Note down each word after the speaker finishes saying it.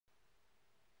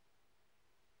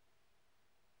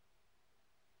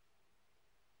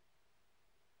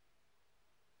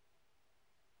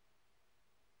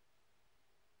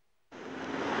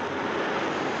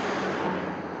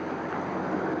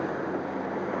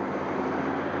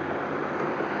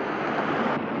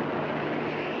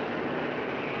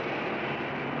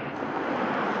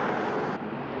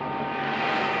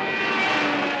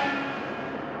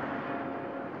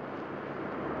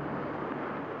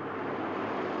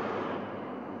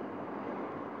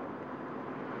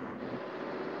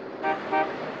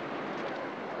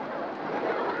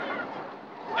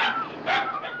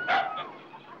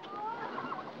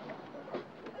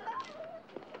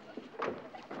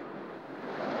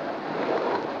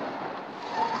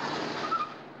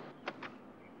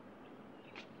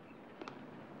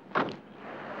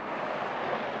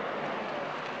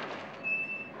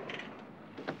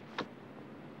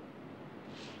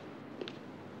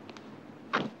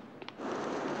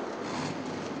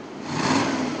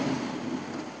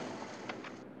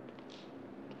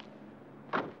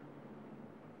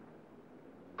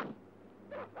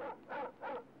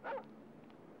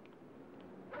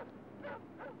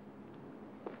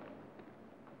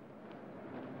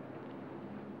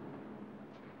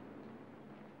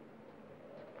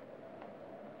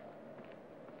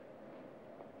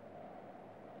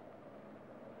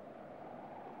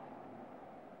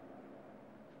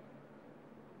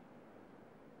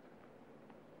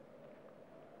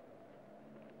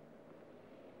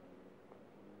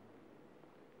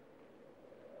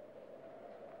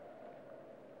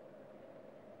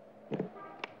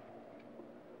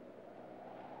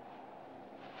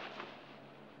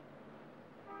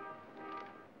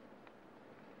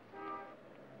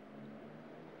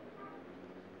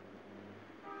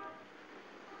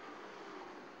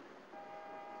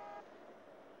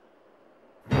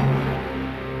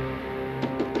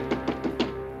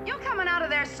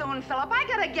afternoon, Philip. I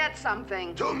gotta get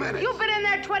something. 2 minutes. You've been in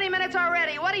there 20 minutes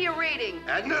already. What are you reading?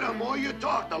 Edna, the more you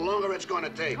talk, the longer it's going to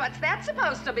take. What's that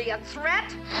supposed to be, a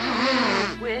threat?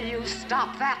 Will you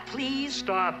stop that, please?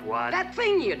 Stop what? That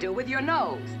thing you do with your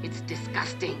nose. It's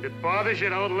disgusting. It bothers you,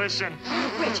 don't listen.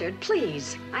 Richard,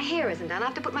 please. My hair isn't done. I'll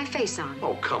have to put my face on.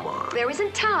 Oh, come on. There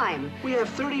isn't time. We have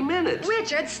 30 minutes.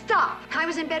 Richard, stop. I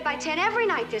was in bed by 10 every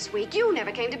night this week. You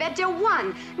never came to bed till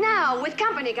 1. Now, with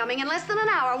company coming in less than an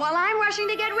hour while I'm rushing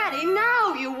to get ready,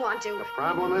 now you want to. The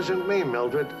problem isn't me,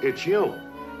 Mildred. It's you.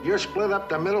 You're split up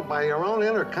the middle by your own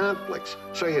inner conflicts,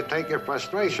 so you take your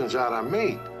frustrations out on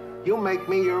me. You make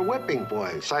me your whipping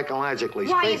boy, psychologically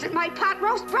speaking. Why isn't my pot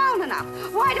roast brown enough?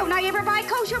 Why don't I ever buy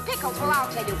kosher pickles? Well,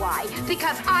 I'll tell you why.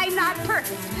 Because I'm not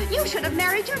perfect. You should have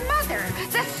married your mother,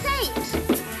 the saint.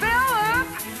 Philip!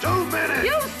 2 minutes.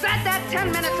 You said that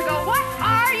 10 minutes ago. What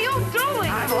are you doing?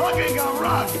 I'm hooking a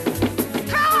rug.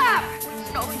 Philip!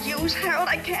 It's no use, Harold.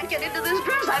 I can't get into this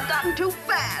dress. I've gotten too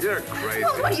fat. You're crazy.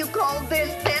 Well, what do you call this,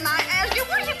 then? I asked you,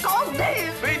 what do you call this?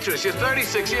 Beatrice, you're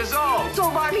 36 years old. So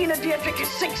Marlena Dietrich is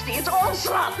 60. It's all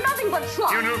slop. Nothing but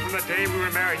slop. You knew from the day we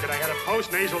were married that I had a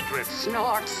post-nasal drip.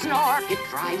 Snort, snort. It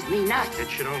drives me nuts. It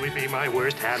should only be my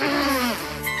worst habit.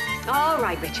 All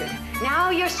right, Richard. Now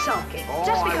you're sulking.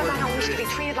 Just because I don't wish to be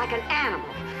treated like an animal.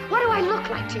 What do I look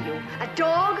like to you? A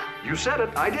dog? You said it.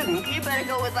 I didn't. You better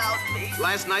go without me.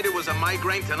 Last night it was a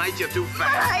migraine. Tonight you're too But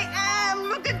fat. I am.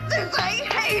 Look at this. I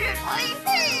hate it. I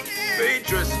hate it.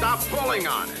 Beatrice, stop pulling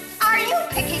on it. Are you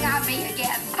picking on me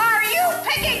again? Are you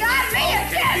picking on me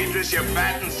again? Beatrice, you're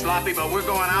fat and sloppy, but we're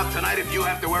going out tonight if you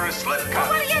have to wear a slip Well, cut.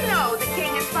 what do you know? The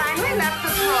king has finally left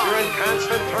the throne. You're in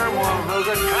constant turmoil,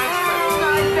 Mildred. Constant.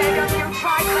 I beg of you,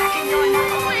 try cracking your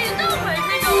knuckles. Please don't make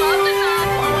me go out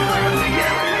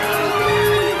tonight.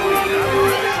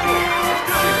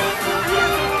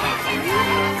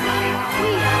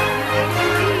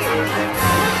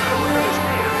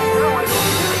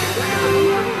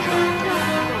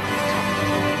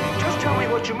 Just tell me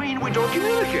what you mean. We don't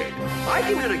communicate. I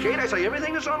communicate. I say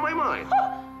everything that's on my mind.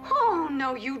 Oh,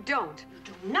 no, you don't. You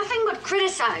do nothing but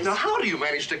criticize. Now, how do you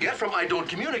manage to get from I don't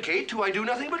communicate to I do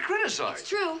nothing but criticize? It's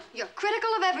true. You're critical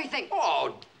of everything.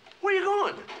 Oh, where are you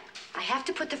going? I have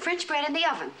to put the French bread in the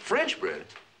oven. French bread?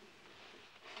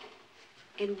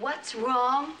 And what's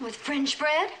wrong with French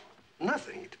bread?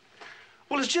 Nothing.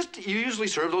 Well, it's just you usually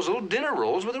serve those little dinner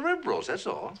rolls with the rib rolls, that's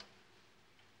all.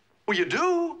 Well, you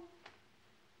do?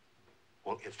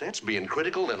 Well, if that's being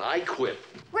critical, then I quit.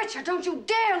 Richard, don't you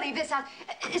dare leave this out.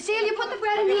 Celia, you put the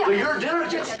bread in the oven. your dinner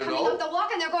Richard, guest, they're you coming know. up the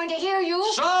walk and they're going to hear you.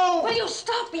 So? Will you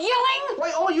stop yelling?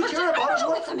 Why, all you Richard, care about is I don't know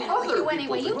what what's the matter with other you people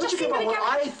anyway. think. You What just you seem to care be about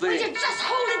what I careful. think? Richard, just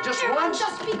hold it Just there. once?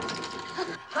 Just be...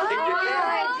 How did you get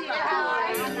Hi, dear. How are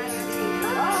you?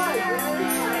 Hi,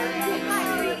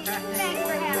 sweetie. Thanks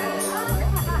for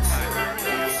having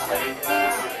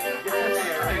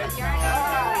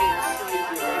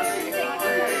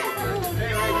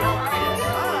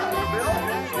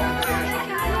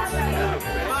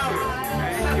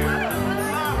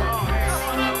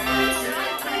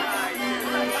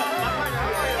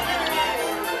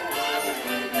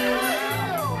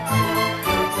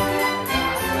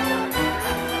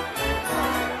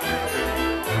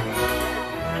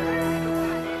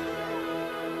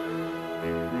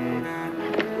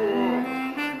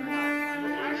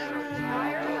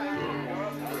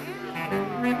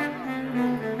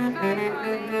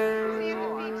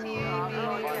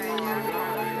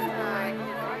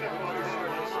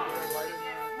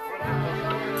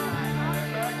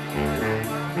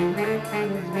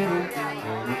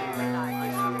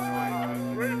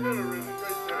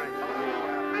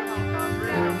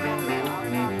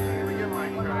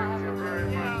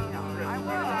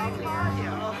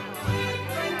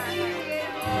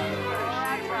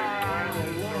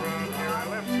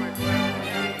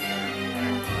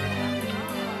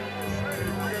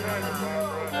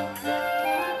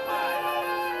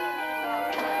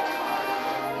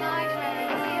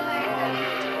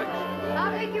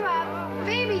I'll pick you up.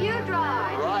 Phoebe, you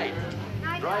drive. Right.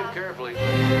 Night, Drive Doc. carefully.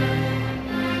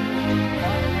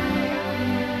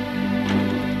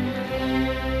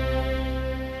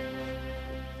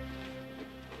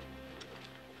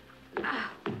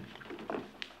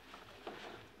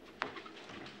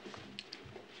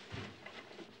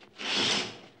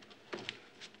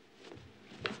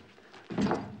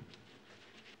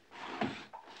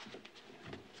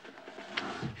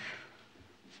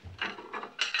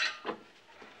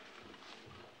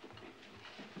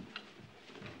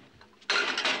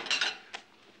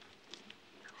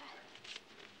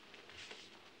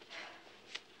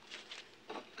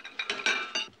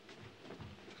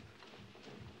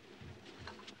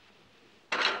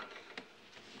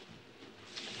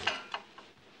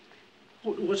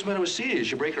 What's the matter with Celia? Did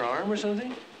she break her arm or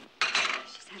something?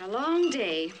 She's had a long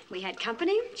day. We had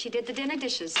company. She did the dinner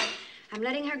dishes. I'm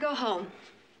letting her go home.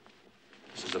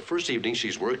 This is the first evening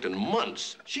she's worked in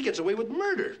months. She gets away with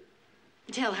murder.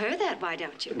 Tell her that, why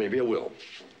don't you? Maybe I will.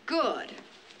 Good.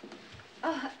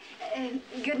 Oh,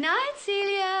 good night,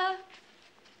 Celia.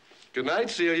 Good night,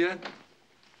 Celia.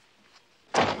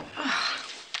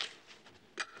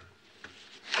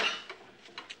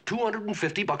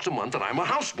 $250 a month and I'm a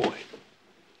houseboy.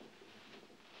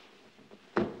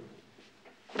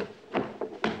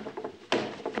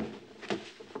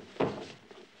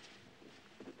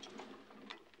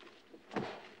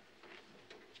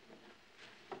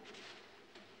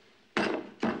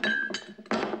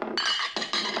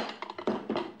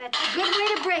 That's a good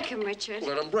way to break him, Richard.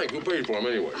 Let him break. Who paid for him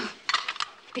anyway?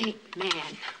 Big man.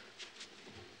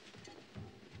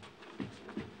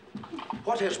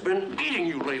 What has been eating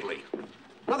you lately?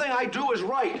 Nothing I do is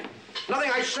right.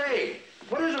 Nothing I say.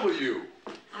 What is it with you?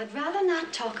 I'd rather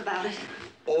not talk about it.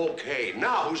 Okay,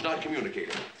 now who's not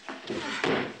communicating?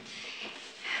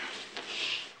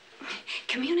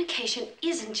 Communication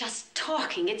isn't just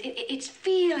talking. It's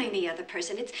feeling the other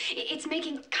person. It's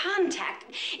making contact.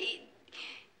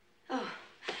 Oh,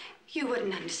 you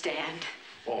wouldn't understand.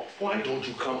 Oh, why don't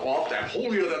you come off that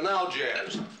holier-than-thou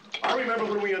jazz? I remember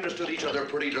when we understood each other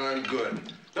pretty darn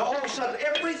good. Now, all of a sudden,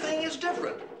 everything is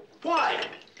different. Why?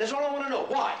 That's all I want to know.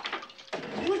 Why?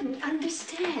 You wouldn't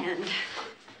understand.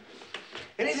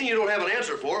 Anything you don't have an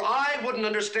answer for, I wouldn't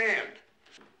understand.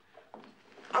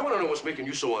 I want to know what's making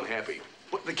you so unhappy.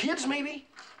 What, the kids, maybe?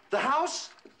 The house?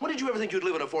 When did you ever think you'd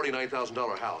live in a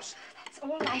 $49,000 house? That's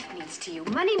all life means to you.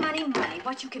 Money, money, money.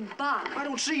 What you can buy. I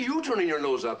don't see you turning your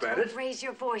nose up at it. Don't raise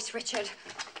your voice, Richard.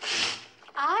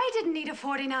 I didn't need a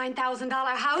 $49,000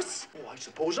 house. Oh, I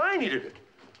suppose I needed it.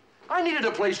 I needed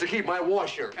a place to keep my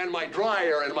washer and my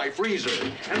dryer and my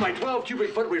freezer and my 12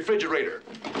 cubic foot refrigerator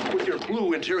with your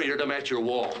blue interior to match your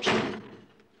walls.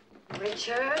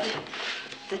 Richard,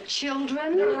 the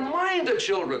children. Never mind the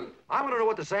children. I want to know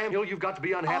what the Sam Hill you've got to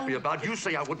be unhappy about. You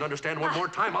say I wouldn't understand one more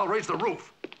time, I'll raise the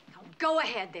roof. Go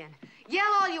ahead, then. Yell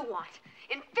all you want.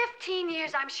 In 15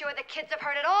 years, I'm sure the kids have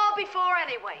heard it all before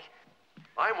anyway.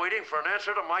 I'm waiting for an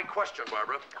answer to my question,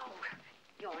 Barbara. Oh,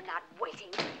 you're not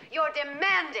waiting. You're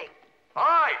demanding. All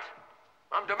right.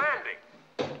 I'm demanding.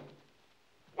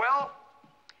 Well?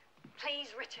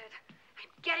 Please, Richard. I'm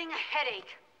getting a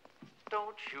headache.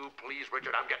 Don't you please,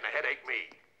 Richard. I'm getting a headache, me.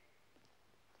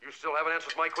 You still haven't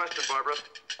answered my question, Barbara.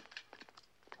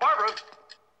 Barbara!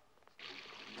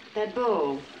 That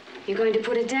bow, you going to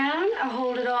put it down or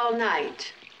hold it all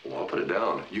night? Oh, I'll put it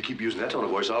down. You keep using that tone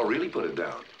of voice, I'll really put it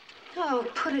down. Oh,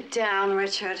 put it down,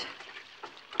 Richard.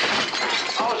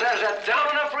 Oh, is that down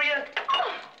enough for you?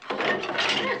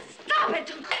 Stop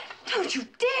it! Don't you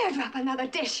dare drop another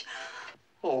dish.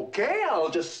 Okay, I'll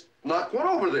just knock one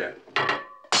over then.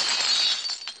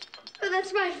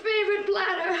 That's my favorite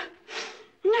platter.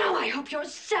 Now I hope you're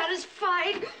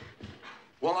satisfied.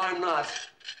 Well, I'm not.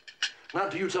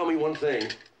 Not till you tell me one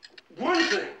thing. One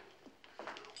thing.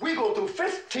 We go through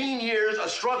 15 years of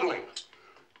struggling.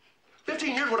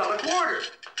 15 years without a quarter.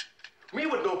 Me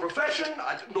with no profession,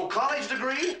 no college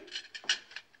degree.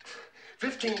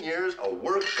 15 years of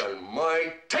working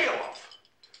my tail off.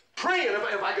 Praying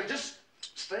if I could just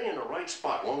stay in the right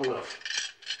spot long enough.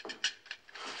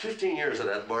 15 years of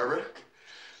that, Barbara.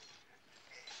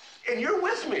 And you're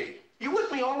with me. You're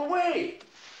with me all the way.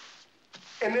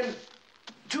 And then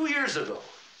 2 years ago,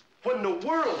 when the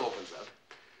world opens up,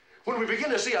 when we begin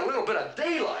to see a little bit of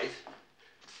daylight,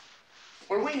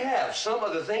 when we have some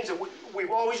of the things that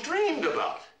we've always dreamed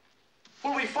about,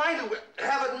 when we find that we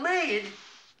have it made,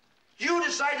 you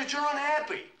decide that you're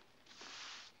unhappy.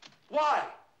 Why?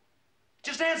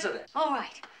 Just answer that. All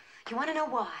right. You want to know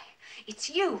why? It's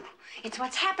you. It's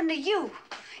what's happened to you.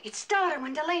 It started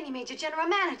when Delaney made you general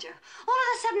manager. All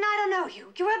of a sudden, I don't know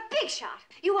you. You're a big shot.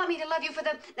 You want me to love you for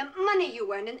the money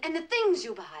you earn and the things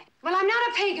you buy. Well, I'm not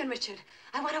a pagan, Richard.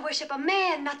 I want to worship a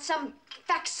man, not some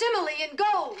facsimile in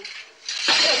gold.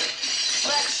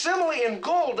 Facsimile in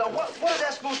gold? Now, what is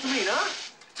that supposed to mean, huh?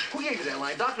 Who gave you that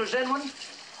line? Dr. Zenwin?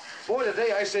 Boy, the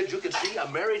day I said you could see a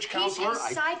marriage counselor,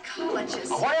 He's a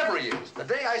psychologist. Whatever he is. The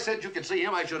day I said you could see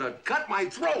him, I should have cut my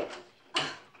throat.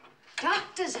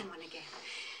 Dr. Zenwin again.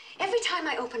 Every time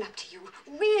I open up to you,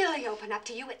 really open up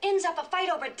to you, it ends up a fight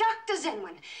over Dr.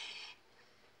 Zenwin.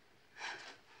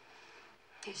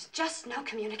 There's just no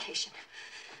communication.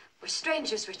 We're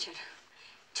strangers, Richard.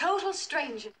 Total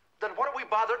strangers. Then what do we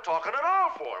bother talking at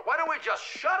all for? Why don't we just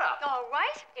shut up? All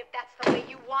right, if that's the way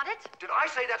you want it. Did I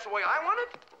say that's the way I want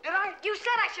it? Did I? You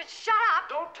said I should shut up.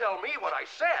 Don't tell me what I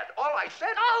said. All I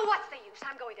said... Oh, what's the use?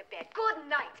 I'm going to bed. Good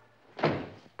night.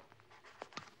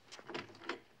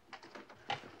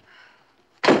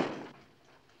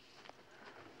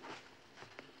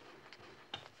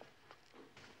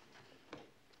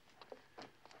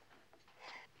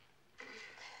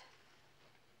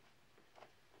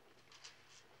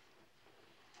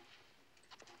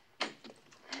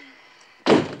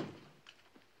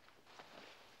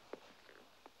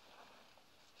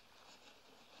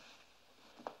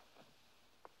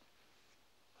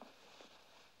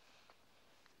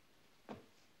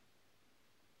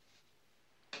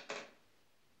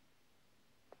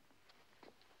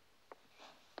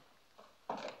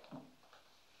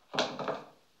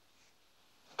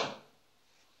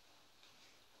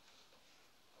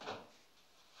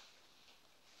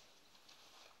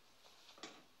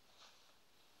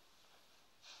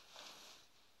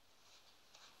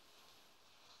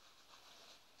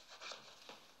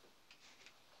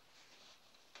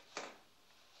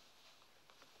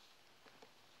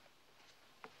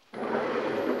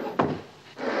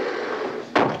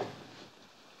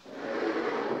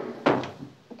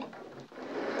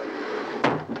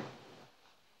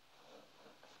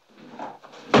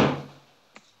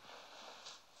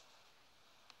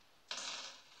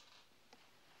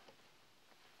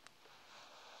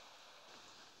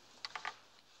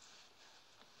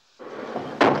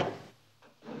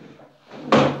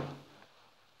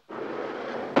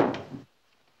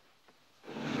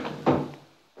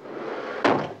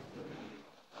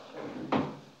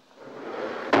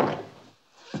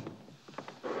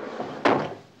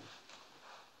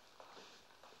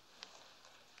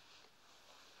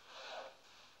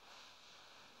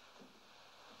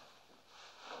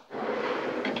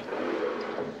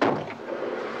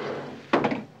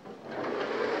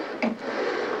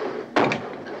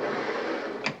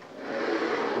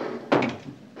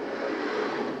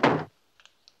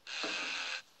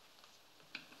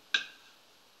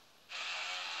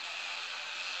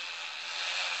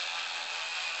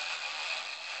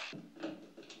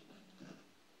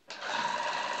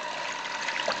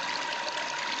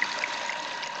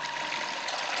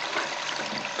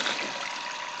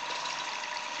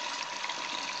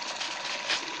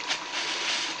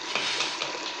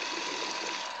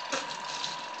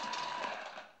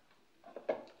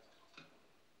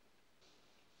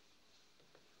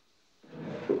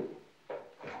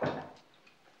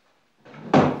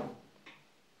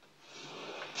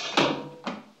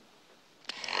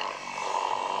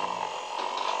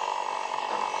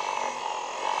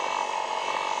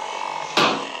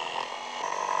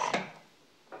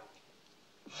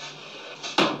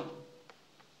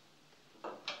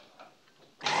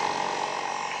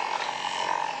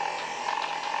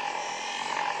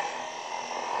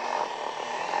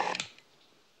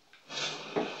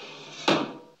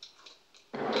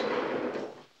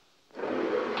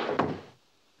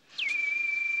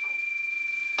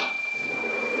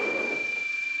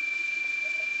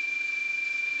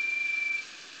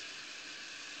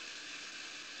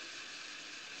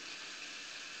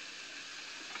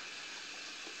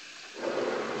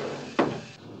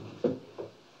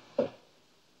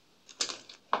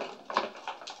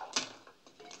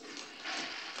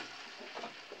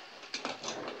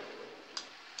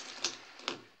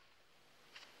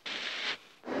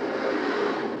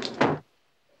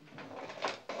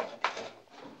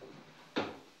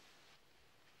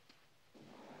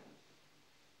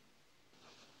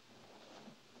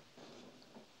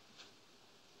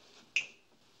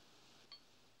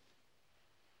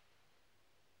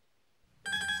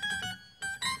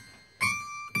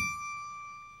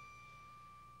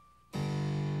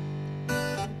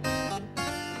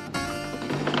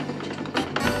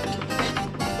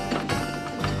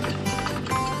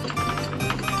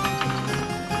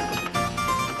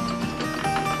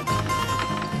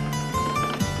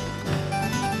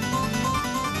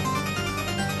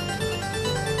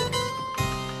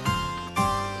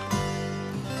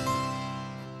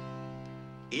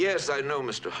 Yes, I know,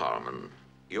 Mr. Harmon.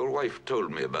 Your wife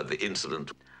told me about the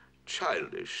incident.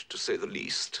 Childish, to say the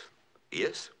least.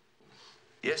 Yes?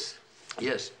 Yes?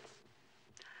 Yes.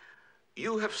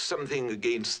 You have something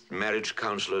against marriage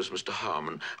counselors, Mr.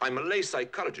 Harmon. I'm a lay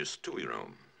psychologist, too, you know.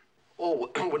 Oh,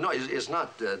 well, no, it's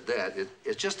not that.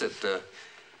 It's just that,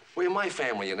 well, in my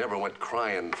family, you never went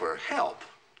crying for help.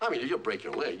 I mean, you'll break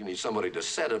your leg. You need somebody to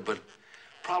set it, but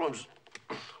problems,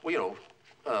 well, you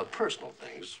know, personal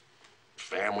things.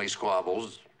 Family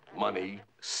squabbles, money.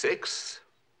 Sex?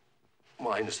 Well,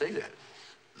 I didn't say that.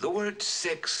 The word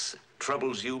sex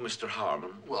troubles you, Mr.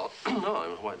 Harmon? Well,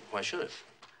 no, why should it?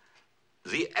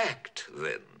 The act,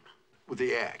 then.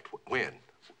 The act? When?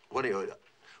 What do you...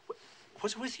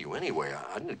 What's with you, anyway?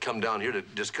 I didn't come down here to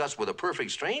discuss with a perfect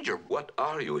stranger. What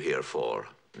are you here for,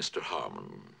 Mr.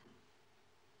 Harmon?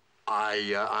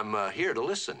 I'm here to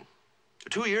listen.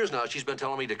 2 years now, she's been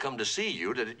telling me to come to see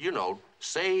you to, you know,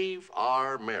 save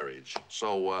our marriage.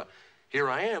 So, here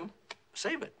I am.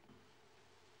 Save it.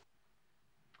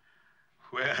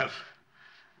 Well,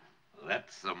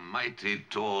 that's a mighty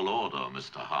tall order,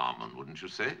 Mr. Harmon, wouldn't you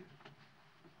say?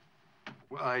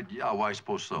 Well, yeah, well, I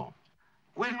suppose so.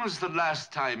 When was the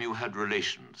last time you had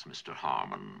relations, Mr.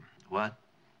 Harmon? What?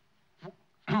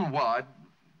 Well,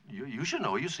 you should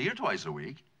know. You see her twice a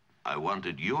week. I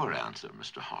wanted your answer,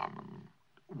 Mr. Harmon.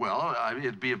 Well,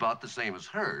 it'd be about the same as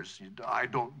hers. I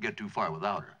don't get too far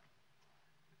without her.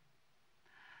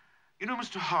 You know,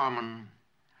 Mr. Harmon,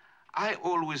 I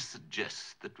always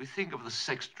suggest that we think of the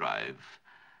sex drive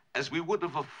as we would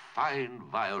of a fine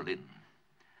violin.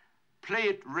 Play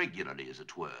it regularly, as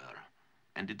it were,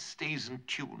 and it stays in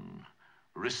tune,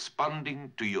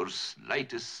 responding to your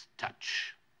slightest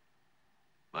touch.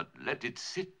 But let it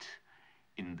sit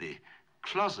in the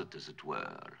closet, as it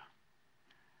were.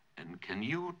 And can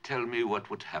you tell me what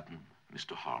would happen,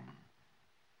 Mr. Harmon?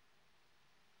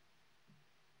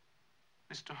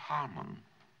 Mr. Harmon.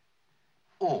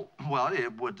 Oh, well,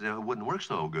 it wouldn't work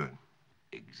so good.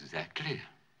 Exactly.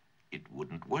 It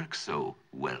wouldn't work so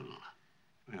well.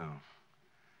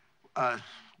 Yeah.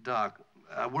 Doc,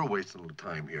 we're wasting a little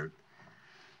time here.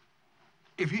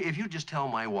 If you just tell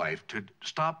my wife to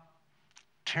stop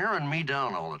tearing me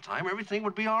down all the time, everything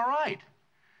would be all right.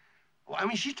 Well, I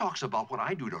mean, she talks about what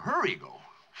I do to her ego.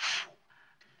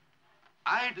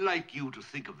 I'd like you to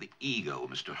think of the ego,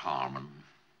 Mr. Harmon,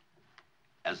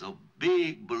 as a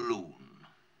big balloon.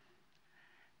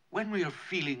 When we are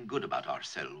feeling good about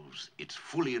ourselves, it's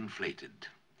fully inflated.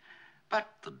 But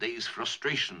the day's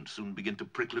frustration soon begin to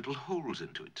prick little holes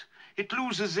into it. It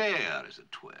loses air, as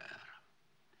it were.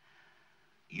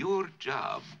 Your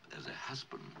job as a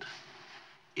husband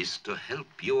is to help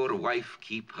your wife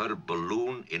keep her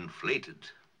balloon inflated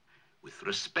with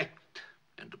respect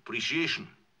and appreciation.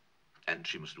 And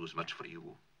she must do as much for you.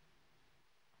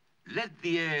 Let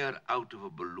the air out of a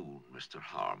balloon, Mr.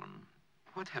 Harmon.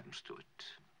 What happens to it?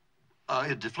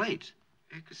 It deflates.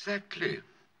 Exactly.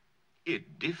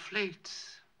 It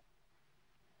deflates.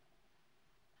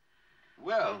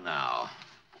 Well, now.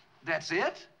 That's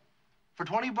it? For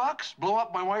 $20? Blow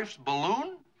up my wife's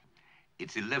balloon?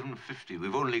 It's 11:50.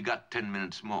 We've only got 10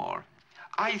 minutes more.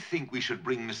 I think we should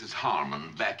bring Mrs.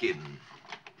 Harmon back in.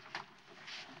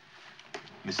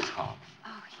 Mrs. Harmon.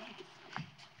 Oh, yes.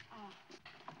 Oh.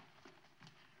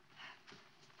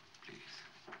 Please.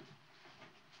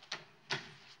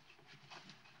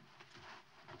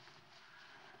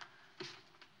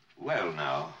 Well,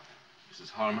 now, Mrs.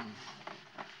 Harmon,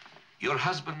 your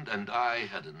husband and I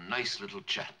had a nice little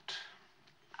chat.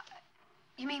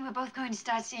 You mean we're both going to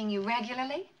start seeing you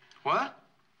regularly? What?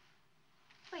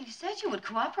 Well, you said you would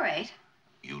cooperate.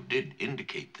 You did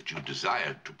indicate that you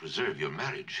desired to preserve your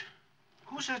marriage.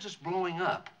 Who says it's blowing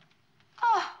up?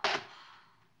 Oh.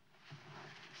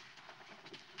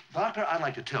 Doctor, I'd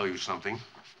like to tell you something.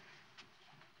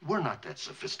 We're not that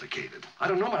sophisticated. I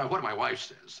don't know what my wife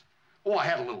says. Oh, I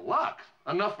had a little luck.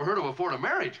 Enough for her to afford a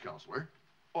marriage counselor.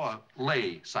 Or a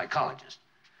lay psychologist.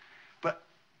 But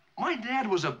my dad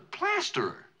was a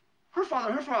plasterer. Her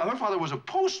father was a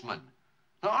postman.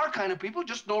 Now, our kind of people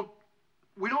just don't...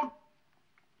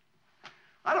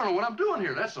 I don't know what I'm doing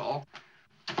here, that's all.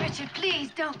 Richard,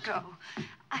 please don't go.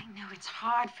 I know it's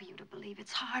hard for you to believe.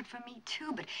 It's hard for me,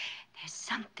 too, but there's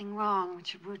something wrong,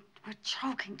 Richard. We're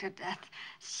choking to death,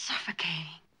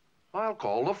 suffocating. I'll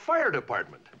call the fire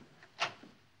department.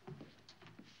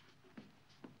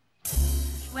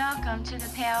 Welcome to the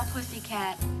Pale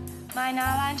Pussycat. My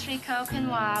nylon tricot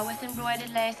peignoir with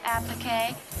embroidered lace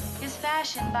applique is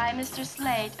fashioned by Mr.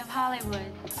 Slate of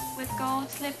Hollywood with gold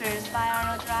slippers by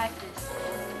Arnold Dreyfus.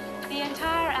 The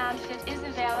entire outfit is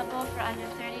available for under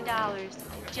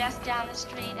 $30, just down the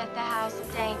street at the House of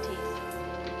Dainties.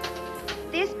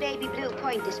 This baby blue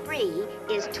point d'esprit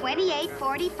is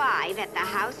 $28.45 at the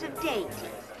House of Dainties.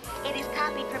 It is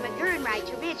copied from a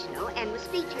Gernreich original and was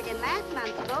featured in last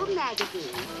month's Vogue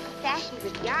magazine, fashioned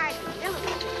with yards of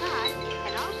millimeter card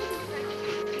and also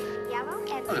with yellow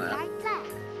and midnight black.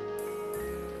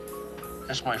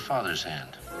 That's my father's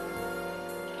hand.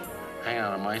 Hanging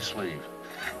out of my sleeve.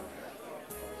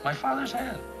 My father's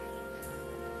hand.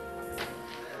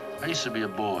 I used to be a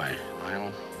boy.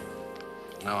 Well,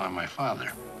 now I'm my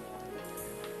father.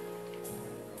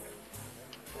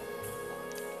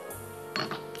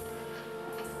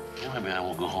 maybe I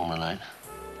won't go home tonight.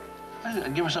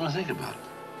 I'd give her something to think about.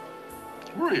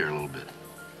 Worry her a little bit.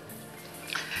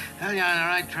 Well, you're on the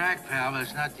right track, pal, but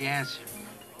it's not the answer.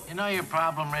 You know your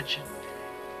problem, Richard?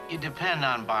 You depend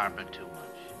on Barbara too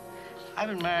much. I've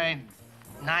been married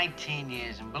 19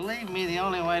 years, and believe me, the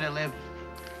only way to live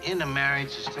in a marriage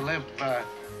is to live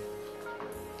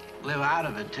out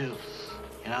of it, too.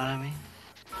 You know what I mean?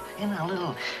 You know, a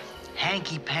little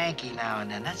hanky-panky now and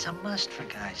then. That's a must for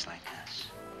guys like us.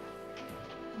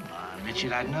 Come on,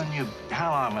 Richard, I've known you...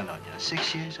 How long have I known you?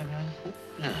 6 years I've known you?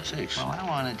 Yeah, 6. Well, I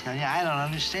want to tell you, I don't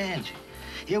understand you.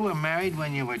 You were married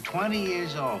when you were 20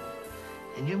 years old.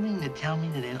 And you mean to tell me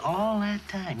that in all that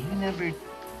time, you never...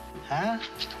 Huh?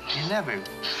 You never...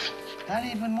 Not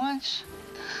even once?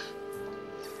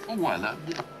 Oh, why,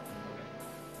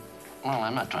 well,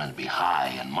 I'm not trying to be high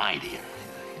and mighty.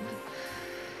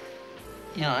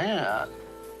 You know, I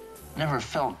never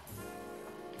felt...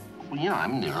 Well, you know, I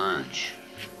mean, the urge.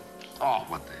 Oh,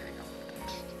 what the heck.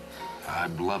 I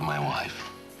love my wife.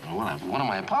 What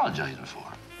am I apologizing for?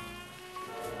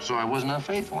 So I wasn't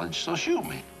unfaithful, so shoot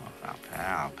me.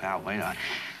 Oh, pal, wait on.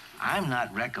 I'm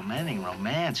not recommending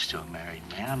romance to a married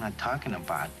man. I'm not talking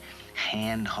about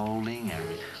hand-holding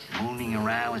or mooning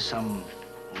around with some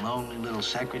lonely little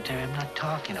secretary. I'm not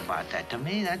talking about that. To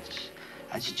me,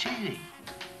 that's cheating.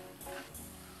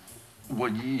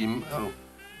 What, you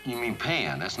mean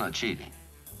paying? That's not cheating.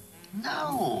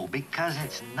 No, because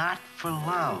it's not for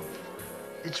love.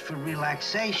 It's for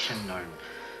relaxation or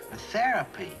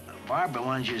therapy. Barbara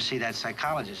wanted you to see that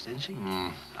psychologist, didn't she?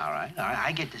 Mm. All right.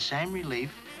 I get the same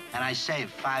relief, and I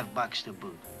save $5 to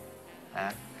boot.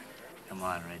 Huh? Come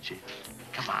on, Richie.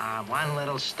 Come on, one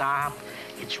little stop.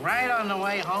 It's right on the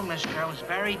way home. This girl is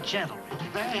very gentle,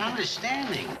 very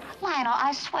understanding. Lionel,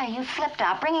 I swear you flipped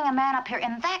out. Bringing a man up here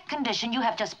in that condition, you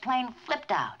have just plain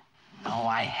flipped out. No,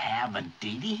 I haven't,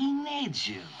 Dee Dee. He needs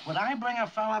you. Would I bring a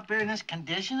fella up here in this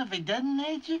condition if he didn't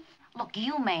need you? Look,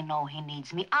 you may know he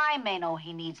needs me. I may know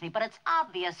he needs me, but it's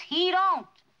obvious he don't.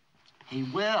 He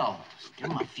will. Just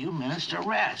give him a few minutes to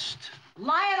rest.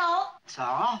 Lionel! That's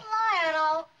all.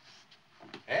 Lionel!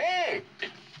 Hey,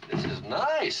 this is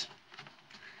nice.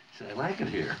 I like it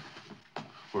here.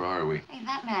 Where are we? Hey,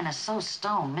 that man is so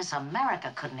stoned, Miss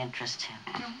America couldn't interest him.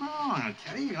 You're wrong. I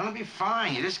tell you, you're gonna be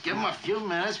fine. You just give him a few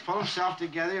minutes, pull himself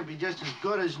together, he'll be just as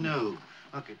good as new.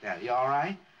 Look at that. You all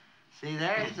right? See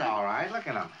there? He's all right. Look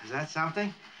at him. Is that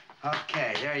something?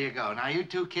 Okay, there you go. Now, you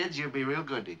two kids, you'll be real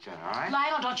good to each other, all right?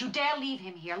 Lionel, don't you dare leave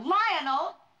him here.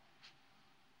 Lionel!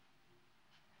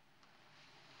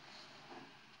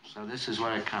 So this is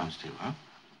what it comes to, huh?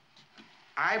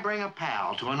 I bring a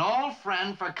pal to an old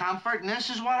friend for comfort, and this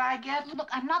is what I get? Look,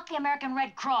 I'm not the American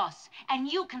Red Cross, and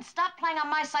you can stop playing on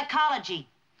my psychology.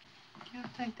 You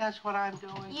think that's what I'm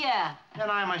doing? Yeah. Then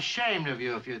I'm ashamed of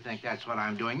you if you think that's what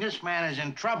I'm doing. This man is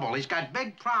in trouble. He's got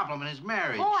big problem in his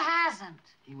marriage. Who hasn't?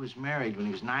 He was married when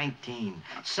he was 19.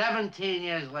 17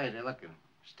 years later, look at him.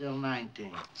 Still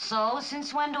 19. So,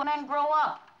 since when do men grow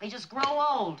up? They just grow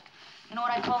old. You know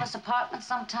what I call this apartment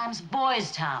sometimes?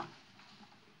 Boys' Town.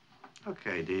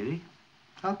 Okay, Dee Dee.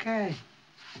 Okay.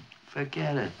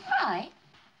 Forget it. Right.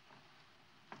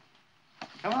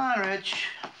 Come on, Rich.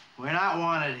 We're not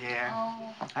wanted here.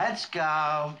 Oh. Let's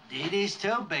go. Dee Dee's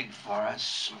too big for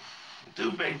us.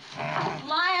 Too big for us.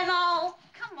 Lionel!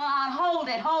 Come on, hold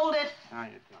it, hold it. Now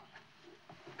you're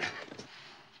talking.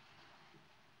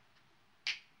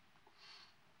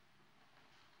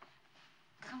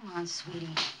 Come on, sweetie.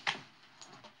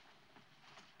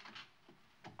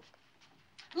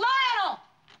 Lionel!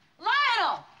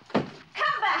 Lionel!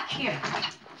 Come back here.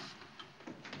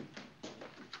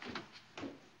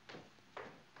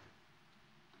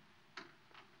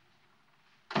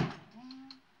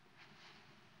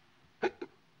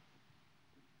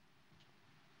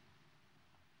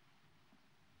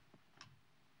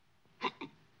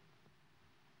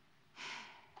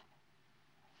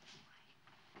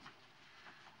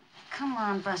 Come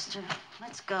on, Buster.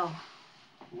 Let's go.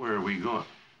 Where are we going?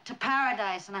 To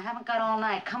paradise, and I haven't got all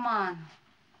night. Come on.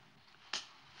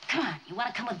 Come on. You want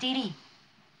to come with Dee Dee?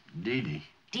 Dee Dee?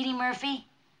 Dee Dee Murphy?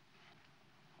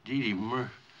 Dee Dee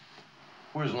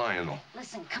Where's Lionel?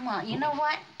 Listen, come on. You know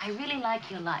what? I really like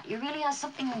you a lot. You really are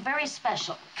something very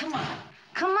special. Come on.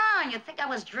 Come on. You think I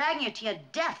was dragging you to your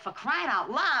death for crying out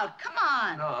loud? Come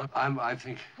on. No, I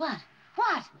think... What?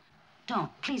 What? Don't.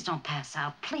 Please don't pass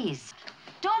out. Please.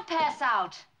 Don't pass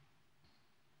out.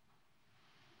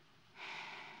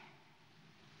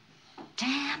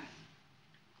 Damn.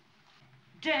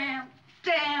 Damn.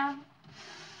 Damn.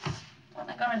 What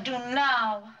am I gonna do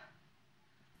now?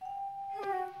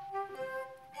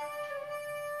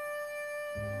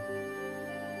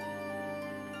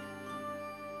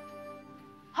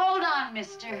 on,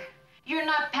 mister. You're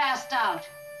not passed out.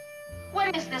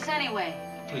 What is this, anyway?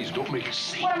 Please, don't make a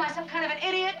scene. What am I, some kind of an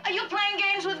idiot? Are you playing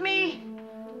games with me?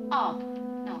 Oh,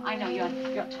 no, I know you're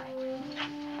tight.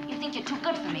 You think you're too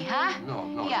good for me, huh?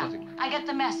 No, yeah, it's nothing. I get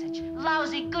the message.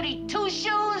 Lousy goody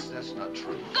two-shoes. That's not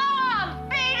true. Go on,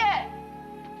 beat it!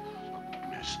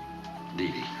 Miss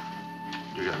Dee Dee,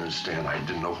 you gotta understand, I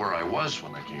didn't know where I was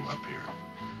when I came up here.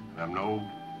 And I'm no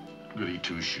goody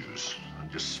two-shoes. I'm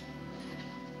just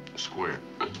square.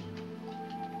 Oh,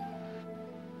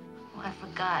 I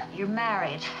forgot. You're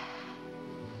married.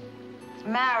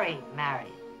 Married.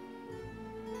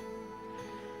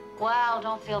 Well,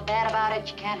 don't feel bad about it.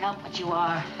 You can't help what you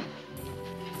are.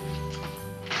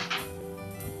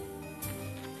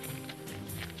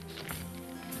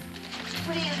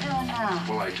 What are you doing now?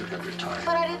 Well, I took up your time.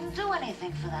 But I didn't do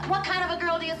anything for that. What kind of a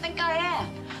girl do you think I am?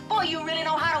 Boy, you really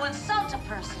know how to insult a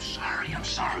person. I'm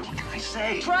sorry. What can I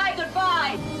say? Try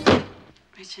goodbye.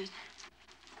 Richard,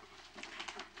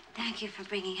 thank you for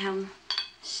bringing home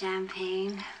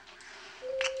champagne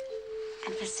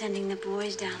and for sending the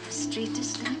boys down the street to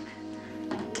sleep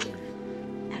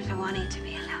and for wanting to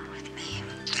be alone with me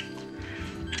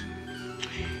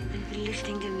and for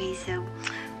listening to me so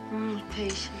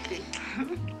patiently.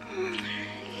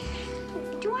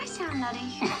 Do I sound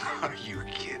nutty? Are you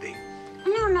kidding?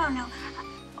 No.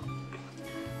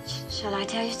 Shall I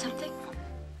tell you something?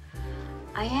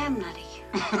 I am nutty.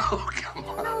 Oh, come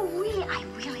on. No, really, I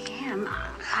really am.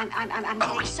 I'm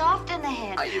getting soft in the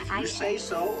head. If you say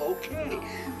so, okay.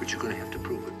 But you're gonna have to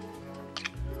prove it.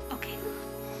 Okay.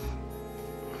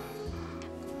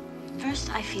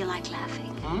 First, I feel like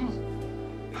laughing.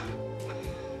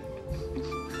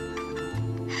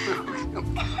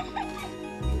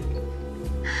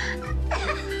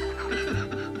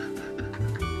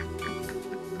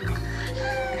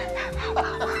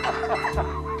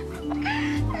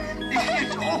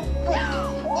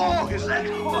 Oh, is that?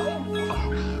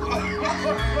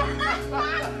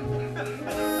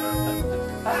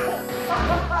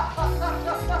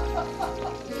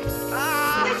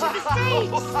 There's a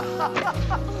mistake.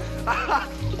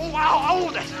 Wow,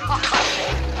 hold it.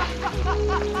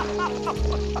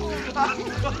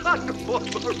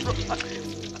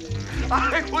 I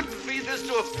wouldn't feed this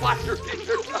to a fire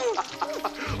eater.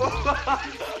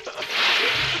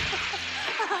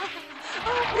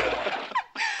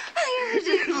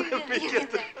 Let me get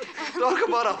the... Talk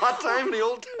about a hot time in the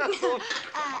old town.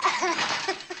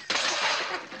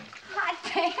 Hot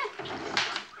pan.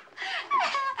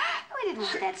 We didn't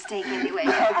want that steak anyway. I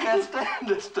can't stand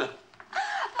this stuff.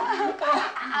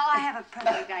 Oh, I have a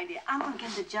perfect idea. I'm gonna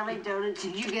get the jelly donuts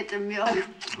and you get the milk.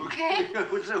 Okay?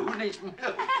 So who needs milk?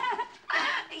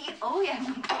 Oh, yeah,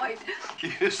 good point.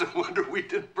 It's a wonder we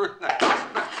didn't burn that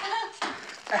house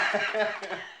down.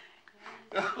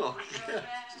 Oh, yeah.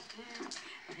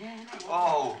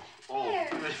 Oh,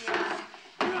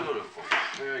 beautiful.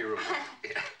 Very right.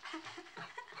 Yeah.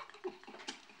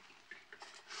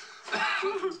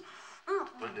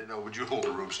 But, would you hold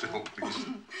the room still, please?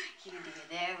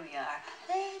 There we are.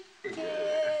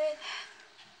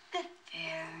 The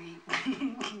fairy.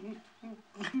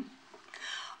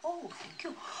 Oh, thank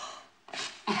you.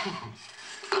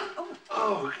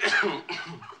 Oh.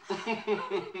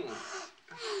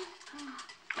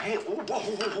 Hey, whoa.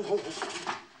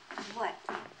 What?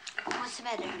 What's the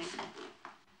matter, honey?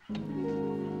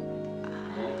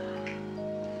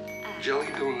 Jelly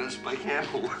donuts by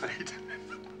candlelight.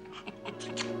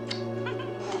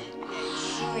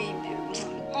 Sweet.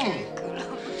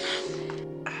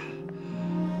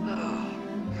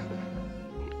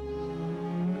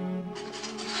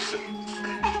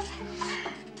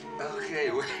 Okay,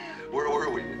 where were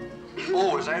we?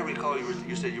 Oh, as I recall,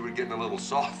 you said you were getting a little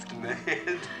soft in the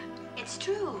head. It's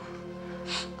true.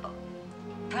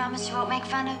 Promise you won't make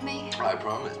fun of me? I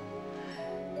promise.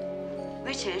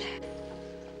 Richard,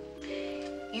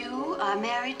 you are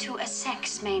married to a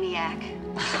sex maniac.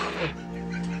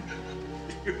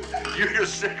 You're a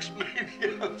sex maniac.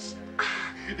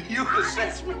 You're a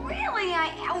sex maniac. Really?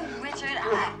 Oh, Richard,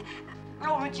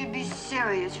 Richard, be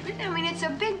serious. I mean, it's a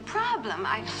big problem.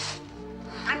 I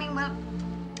mean, well,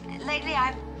 lately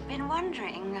I've been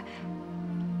wondering,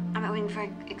 I mean, for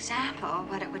example,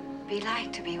 what it would be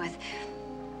like to be with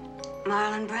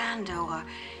Marlon Brando or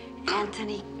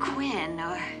Anthony Quinn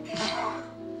or...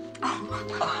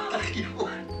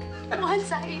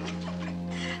 Once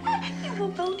you will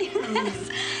believe this.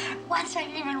 Once I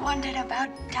even wondered about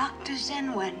Dr.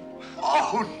 Zenwin.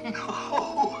 Oh, no.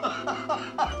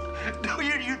 No,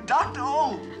 you Dr.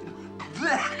 Oh,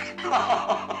 Vic.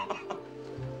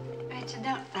 Richard,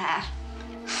 don't laugh.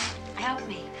 Help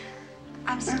me.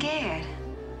 I'm scared.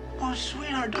 Oh, Oh,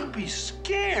 sweetheart, don't be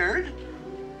scared.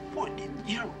 What,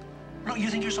 look, you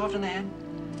think you're soft in the head?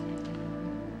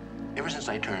 Ever since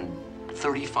I turned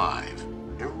 35,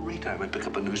 every time I pick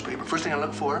up a newspaper, first thing I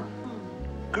look for,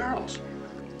 girls.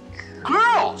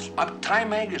 Girls! Time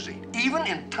magazine. Even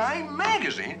in Time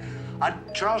magazine,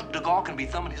 Charles de Gaulle can be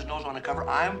thumbing his nose on the cover.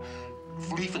 I'm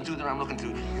leafing through there. I'm looking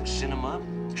through cinema,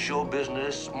 show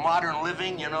business, modern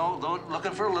living, you know,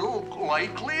 looking for a little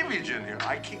light cleavage in here.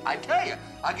 I tell you,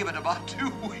 I give it about 2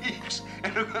 weeks,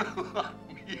 and they're going to lock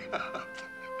me up.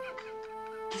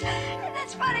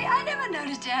 That's funny. I never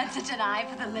noticed you had such an eye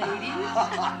for the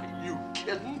ladies. You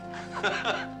kidding?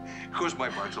 Of course, my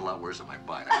bark's a lot worse than my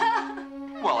bite.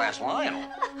 Well, ask Lionel.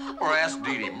 Or ask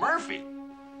Dee Dee Murphy.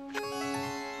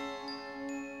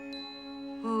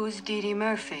 Who's Dee Dee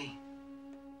Murphy?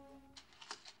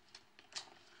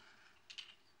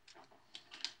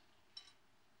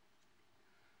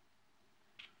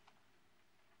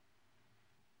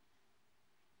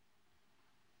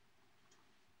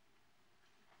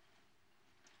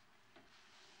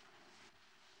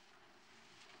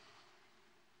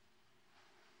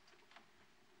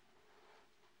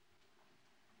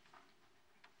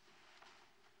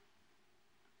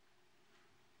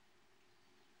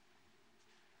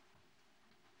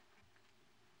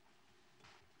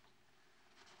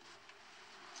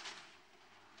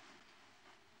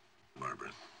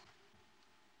 Barbara.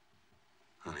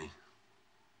 Honey.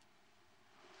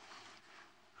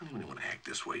 What do you want to act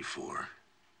this way for?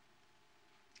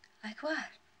 Like what?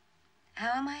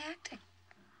 How am I acting?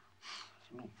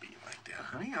 Don't be like that,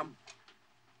 honey.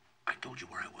 I told you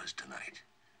where I was tonight.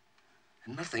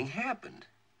 And nothing happened.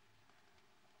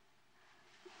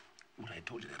 When I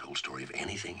told you that whole story, if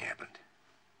anything happened.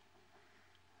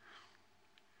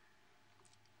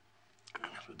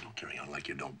 Don't carry on like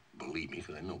you don't believe me,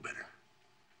 because I know better.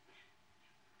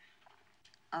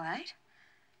 All right.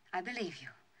 I believe you.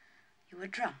 You were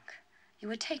drunk. You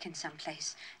were taken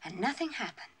someplace, and nothing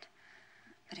happened.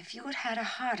 But if you had had a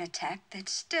heart attack, they'd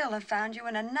still have found you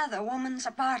in another woman's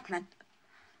apartment.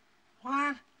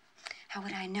 What? How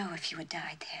would I know if you had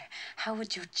died there? How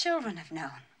would your children have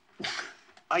known?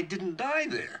 I didn't die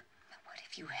there. But what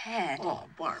if you had? Oh,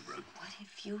 Barbara. What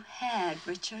if you had,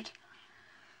 Richard?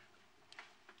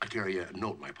 I carry a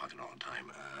note in my pocket all the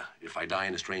time. If I die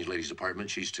in a strange lady's apartment,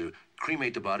 she's to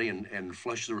cremate the body and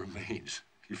flush the remains.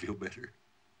 You feel better?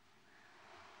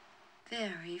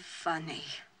 Very funny.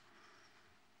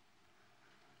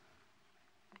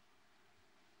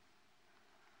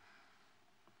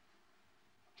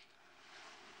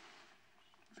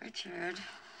 Richard.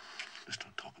 Let's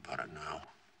not talk about it now.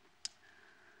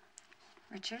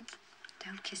 Richard,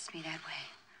 don't kiss me that way.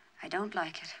 I don't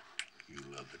like it. You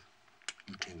love it.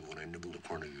 You tingle when I nibble the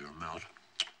corner of your mouth.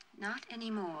 Not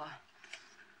anymore.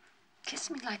 Kiss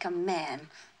me like a man,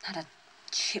 not a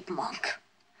chipmunk.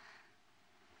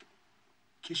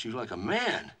 Kiss you like a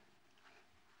man?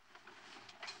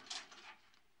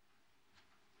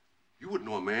 You wouldn't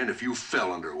know a man if you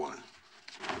fell under one.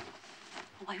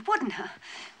 Oh, I wouldn't, huh?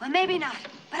 Well, maybe not.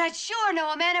 But I'd sure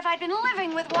know a man if I'd been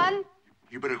living with one.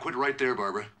 You better quit right there,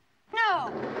 Barbara.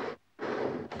 No.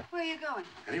 Where are you going?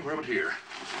 Anywhere but here.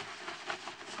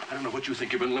 I don't know what you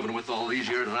think you've been living with all these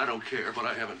years, and I don't care, but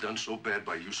I haven't done so bad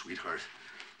by you, sweetheart.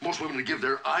 Most women would give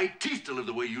their eye teeth to live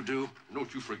the way you do.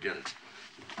 Don't you forget it.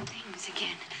 Things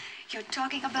again. You're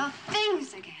talking about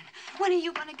things again. When are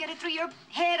you going to get it through your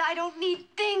head? I don't need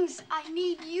things. I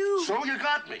need you. So you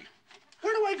got me.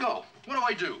 Where do I go? What do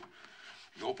I do?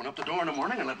 You open up the door in the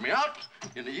morning and let me out.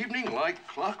 In the evening, like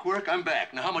clockwork, I'm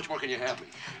back. Now, how much more can you have me?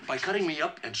 By cutting me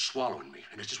up and swallowing me.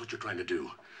 And it's just what you're trying to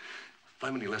do. If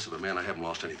I'm any less of a man, I haven't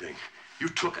lost anything. You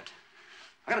took it.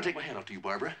 I gotta take my hat off to you,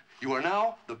 Barbara. You are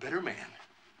now the better man.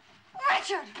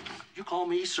 Richard! You call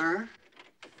me sir?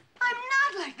 I'm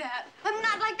not like that. I'm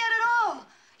not like that at all.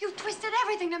 You've twisted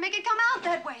everything to make it come out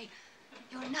that way.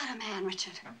 You're not a man,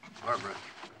 Richard. Barbara.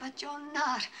 But you're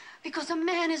not, because a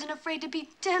man isn't afraid to be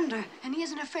tender, and he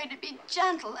isn't afraid to be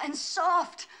gentle and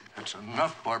soft. That's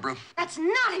enough, Barbara. That's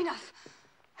not enough.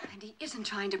 And he isn't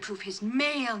trying to prove his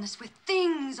maleness with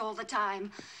things all the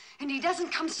time. And he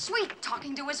doesn't come sweet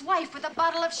talking to his wife with a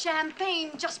bottle of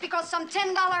champagne just because some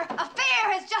 $10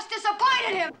 affair has just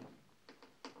disappointed him.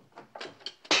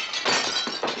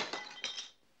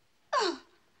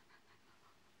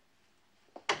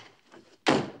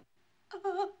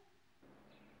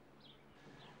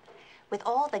 With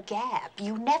all the gab,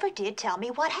 you never did tell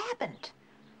me what happened.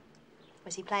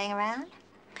 Was he playing around?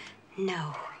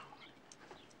 No.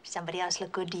 Somebody else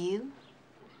look good to you?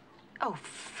 Oh,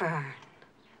 Fern.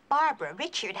 Barbara,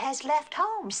 Richard has left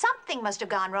home. Something must have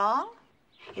gone wrong.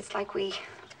 It's like we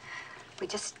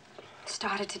just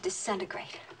started to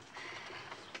disintegrate.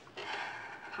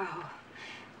 Oh,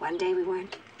 one day we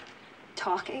weren't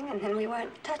talking, and then we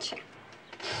weren't touching.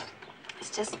 It's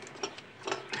just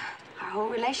our whole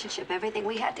relationship, everything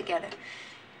we had together,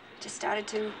 just started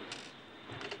to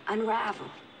unravel,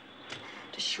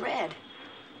 to shred.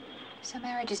 So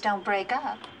marriages don't break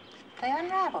up. They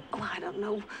unravel. Oh, I don't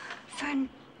know. Fern,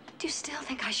 do you still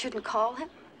think I shouldn't call him?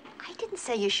 I didn't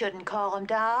say you shouldn't call him,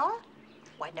 doll.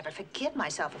 Oh, I'd never forgive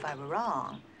myself if I were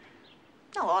wrong.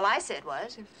 No, all I said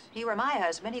was, if he were my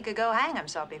husband, he could go hang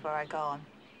himself before I'd call him.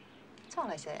 That's all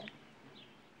I said.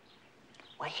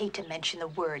 Oh, I hate to mention the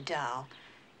word, doll,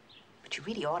 but you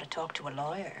really ought to talk to a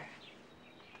lawyer.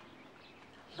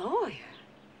 Lawyer?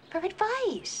 For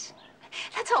advice.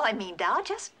 That's all I mean, doll,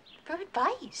 just for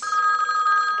advice.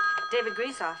 David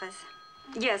Grease's office.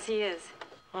 Yes, he is.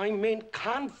 I'm in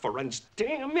conference,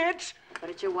 damn it! But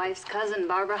it's your wife's cousin,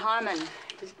 Barbara Harmon.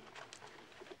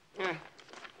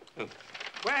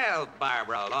 Well,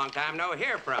 Barbara, a long time no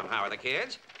hear from. How are the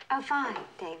kids? Oh, fine,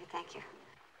 David, thank you.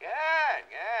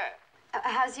 Good.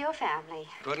 How's your family?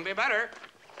 Couldn't be better.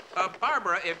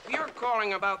 Barbara, if you're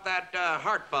calling about that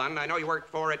heart fund, I know you worked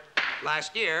for it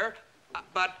last year,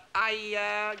 but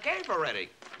I gave already.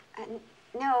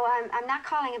 No, I'm not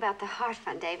calling about the heart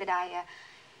fund, David.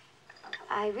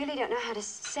 I really don't know how to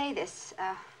say this,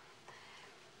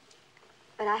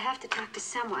 but I have to talk to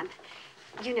someone,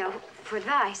 you know, for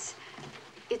advice.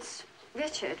 It's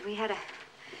Richard. We had a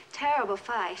terrible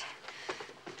fight,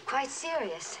 quite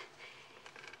serious,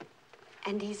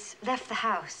 and he's left the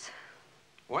house.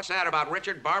 What's that about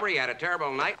Richard, Barbara? He had a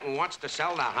terrible night and wants to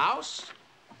sell the house?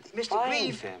 Mr.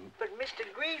 Grief. But Mr.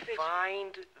 Grief is...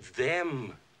 Find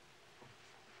them.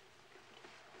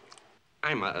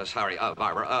 I'm sorry,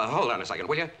 Barbara. Hold on a second,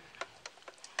 will you?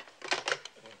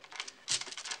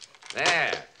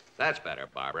 There. That's better,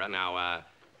 Barbara. Now,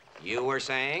 you were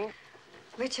saying?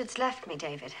 Richard's left me,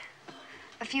 David.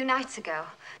 A few nights ago.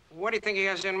 What do you think he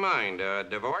has in mind?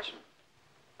 Divorce?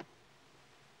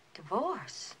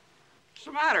 Divorce? What's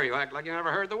the matter? You act like you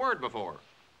never heard the word before.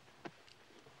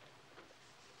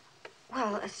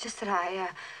 Well, it's just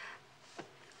that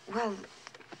well,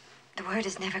 the word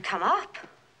has never come up.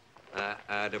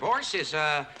 Divorce is,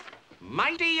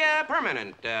 mighty,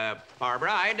 permanent,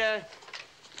 Barbara.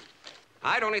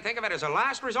 I'd only think of it as a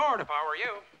last resort if I were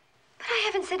you. But I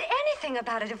haven't said anything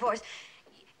about a divorce.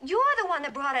 You're the one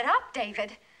that brought it up,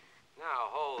 David. Now,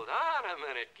 hold on a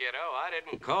minute, kiddo. I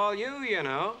didn't call you, you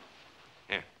know.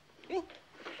 Here.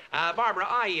 Barbara,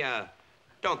 I,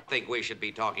 don't think we should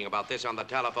be talking about this on the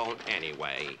telephone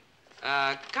anyway.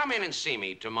 Come in and see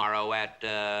me tomorrow at,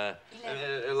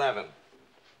 11.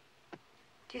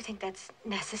 Do you think that's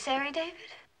necessary, David?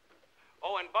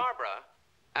 Oh, and Barbara,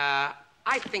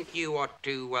 I think you ought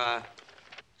to,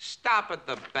 stop at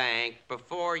the bank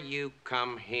before you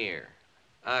come here.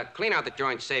 Clean out the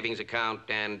joint savings account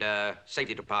and,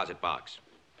 safety deposit box.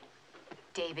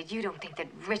 David, you don't think that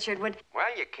Richard would... Well,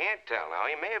 you can't tell now.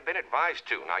 He may have been advised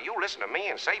to. Now, you listen to me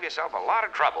and save yourself a lot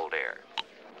of trouble, dear.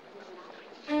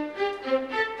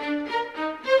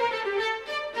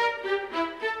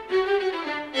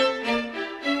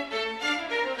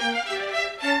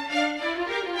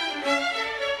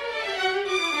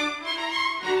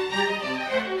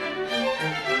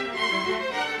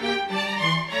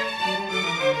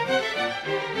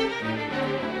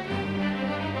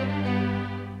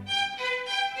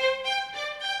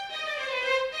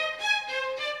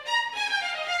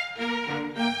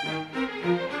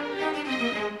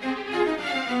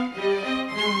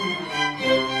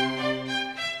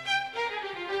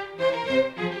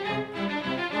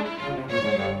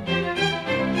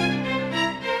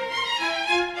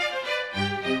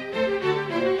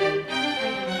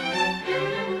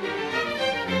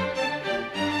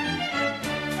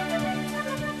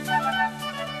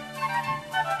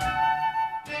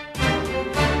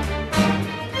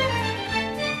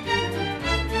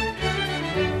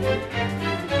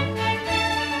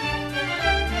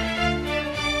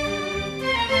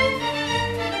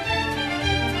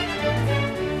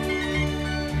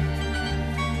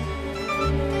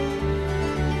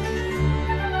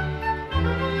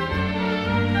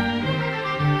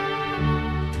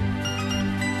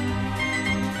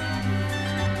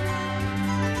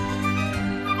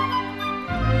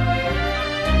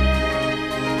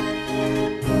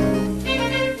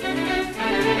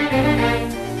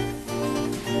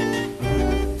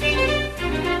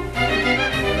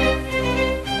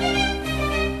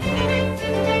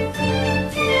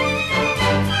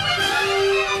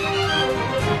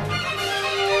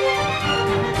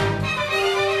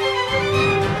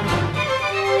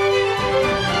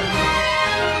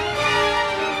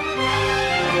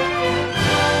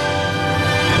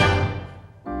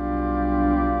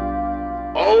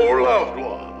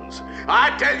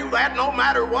 tell you that no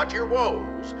matter what your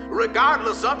woes,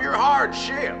 regardless of your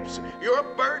hardships, your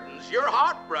burdens, your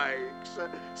heartbreaks,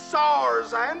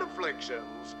 sores and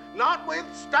afflictions,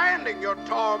 notwithstanding your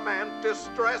torment,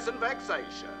 distress, and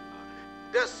vexation,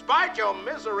 despite your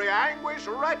misery, anguish,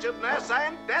 wretchedness,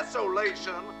 and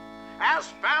desolation, as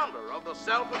founder of the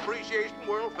Self-Appreciation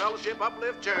World Fellowship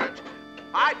Uplift Church,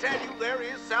 I tell you there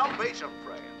is salvation,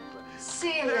 friends.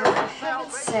 Celia, for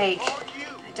heaven's sake.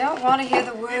 I don't want to hear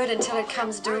the word until it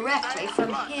comes directly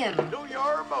from him. To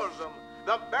your bosom,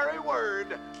 the very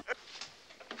word.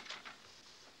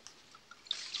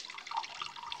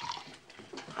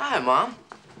 Hi, Mom.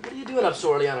 What are you doing up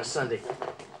so early on a Sunday?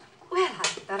 Well, I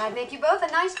thought I'd make you both a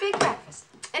nice big breakfast.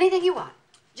 Anything you want.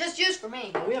 Just use for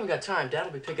me. Well, we haven't got time. Dad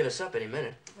will be picking us up any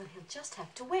minute. Well, he'll just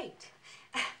have to wait.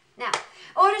 Now,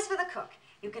 orders for the cook.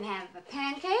 You can have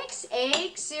pancakes,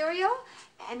 eggs, cereal,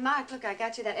 and Mark, look, I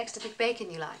got you that extra thick bacon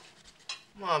you like.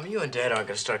 Mom, you and Dad aren't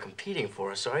going to start competing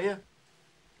for us, are you?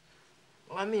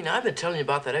 Well, I mean, I've been telling you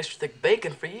about that extra thick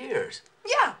bacon for years.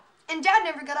 Yeah, and Dad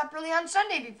never got up early on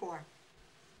Sunday before.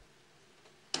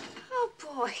 Oh,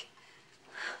 boy.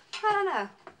 I don't know.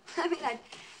 I mean, I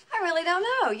really don't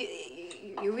know.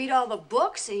 You read all the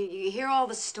books and you hear all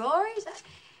the stories.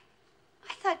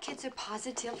 I thought kids are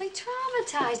positively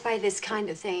traumatized by this kind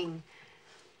of thing.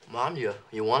 Mom,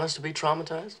 you want us to be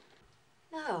traumatized?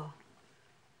 No.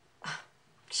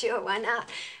 Sure, why not?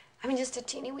 I mean, just a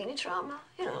teeny-weeny trauma.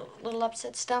 You know, a little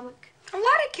upset stomach. A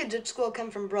lot of kids at school come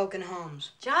from broken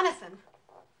homes. Jonathan.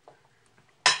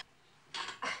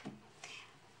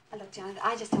 Look, Jonathan,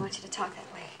 I just don't want you to talk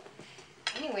that way.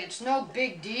 Anyway, it's no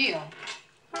big deal.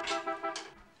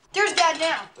 There's Dad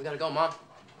now. We gotta go, Mom.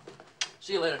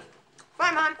 See you later.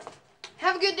 Bye, Mom.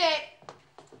 Have a good day.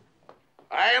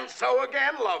 And so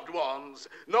again, loved ones,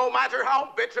 no matter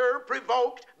how bitter,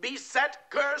 provoked, beset,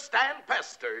 cursed, and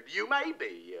pestered you may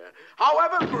be,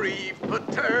 however grieved,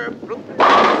 perturbed...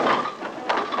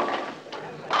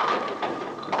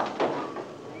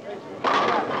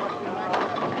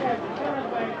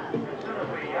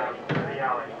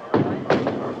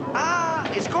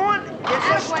 It's going. It's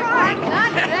a strike.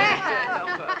 Not bad.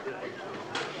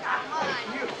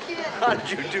 How'd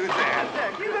you do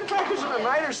that? You been practicing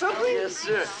tonight or something? Yes,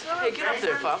 sir. Hey, get up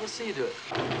there, Pop. Let's see you do it.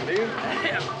 Me? You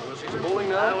want to see some bowling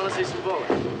now? I want to see some bowling.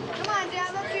 Come on,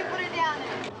 Dad. Let's see you put it down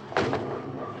there.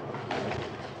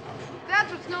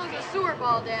 That's what's known as a sewer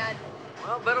ball, Dad.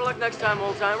 Well, better luck next time,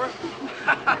 old-timer.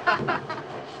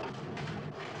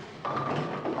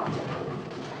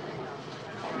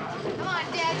 Come on,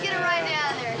 Dad. Get it right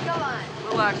down there. Come on.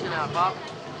 Little action now, Pop.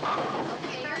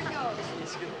 Okay, here it goes.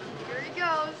 Here he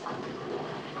goes.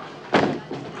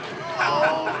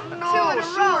 Oh, no. 2 in a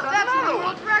row. That's a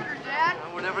world record, Dad.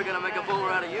 Well, we're never going to make a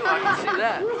bowler out of you. I can see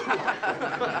that.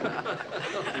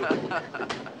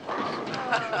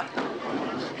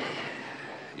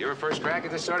 Your first crack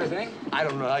at this sort of thing? I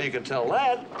don't know how you can tell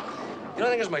that. The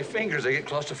only thing is my fingers, I get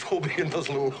claustrophobia in those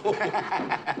little holes. No,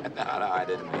 I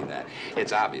didn't mean that.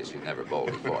 It's obvious you've never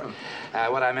bowled before.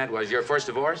 What I meant was your first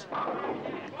divorce?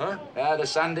 Huh? The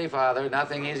Sunday father,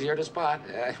 nothing easier to spot.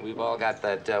 We've all got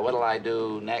that what'll I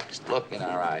do next look in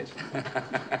our eyes.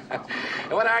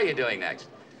 What are you doing next?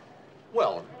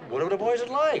 Well, whatever the boys would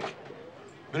like.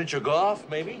 Miniature golf,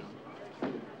 maybe.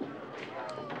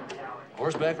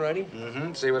 Horseback riding?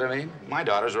 Mm-hmm. See what I mean? My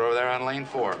daughters are over there on lane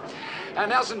 4.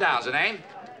 Nelson Downs, the name?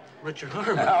 Richard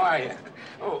Harmon. How are you?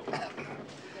 Oh.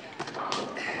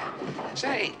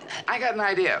 Say, I got an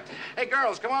idea. Hey,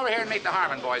 girls, come over here and meet the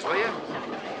Harmon boys, will you?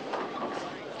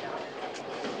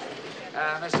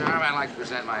 Mr. Harmon, I'd like to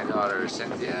present my daughter,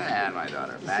 Cynthia, and my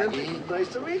daughter, Maggie. Nice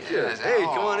to meet you. Yes. Hey,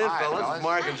 Oh, come on in, hi, fellas. fellas.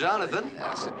 Mark and Jonathan.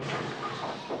 Yes.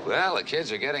 Well, the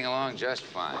kids are getting along just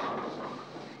fine.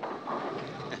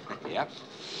 Yep.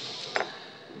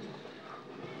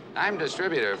 I'm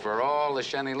distributor for all the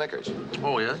Shenny liquors.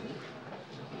 Oh, yes?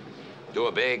 Do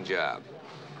a big job.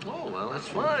 Oh, well, that's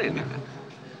fine.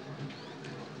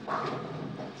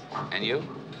 And you?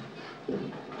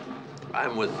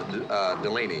 I'm with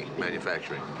Delaney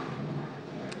Manufacturing.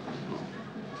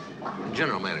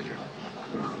 General manager.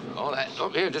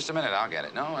 Oh, here, just a minute, I'll get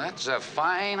it. No, that's a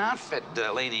fine outfit,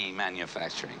 Delaney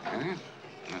Manufacturing. Huh?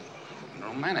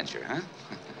 No manager, huh?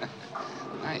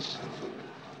 Nice.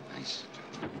 Nice.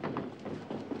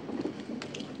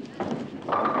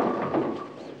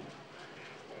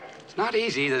 It's not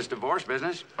easy, this divorce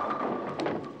business.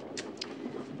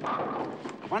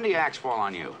 When do your acts fall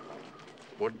on you?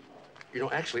 What? You know,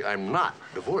 actually, I'm not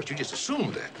divorced. You just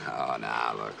assumed that. Oh,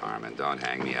 now, look, Harmon, don't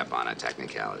hang me up on a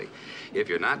technicality. If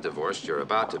you're not divorced, you're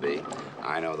about to be.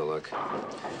 I know the look.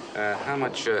 How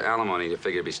much alimony do you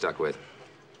figure to be stuck with?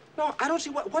 No, I don't see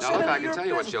what's Now, that look, in I can your tell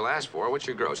you what business? she'll ask for. What's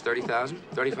your gross? 30,000?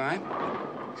 35?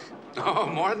 Oh,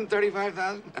 more than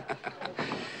 35,000? Oh,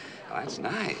 that's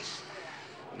nice.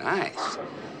 Nice.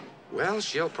 Well,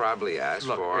 she'll probably ask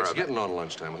Look, for... it's getting on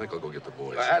lunchtime. I think I'll go get the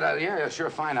boys. Yeah, sure,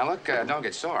 fine. Now, look, don't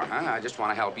get sore, huh? I just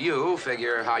want to help you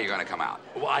figure how you're going to come out.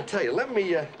 Well, I tell you, let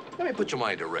me put your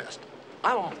mind to rest.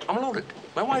 I'm loaded.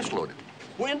 My wife's loaded.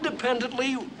 We're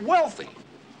independently wealthy.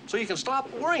 So you can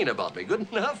stop worrying about me. Good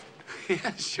enough?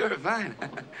 Yeah, sure, fine.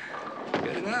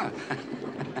 Good enough.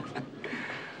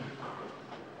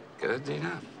 Good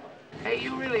enough. Hey,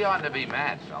 you really oughtn't to be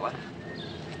mad, fella.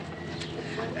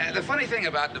 The funny thing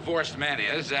about divorced men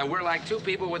is we're like two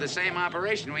people with the same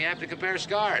operation. We have to compare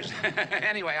scars.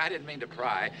 Anyway, I didn't mean to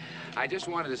pry. I just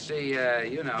wanted to see,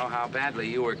 you know, how badly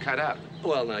you were cut up.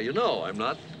 Well, now, you know I'm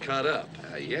not cut up.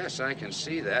 Yes, I can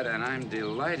see that, and I'm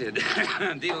delighted.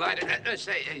 Delighted.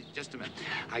 Say, hey, just a minute.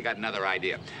 I got another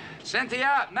idea.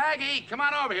 Cynthia, Maggie, come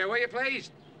on over here, will you, please?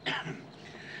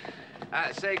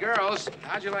 Say, girls,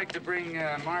 how'd you like to bring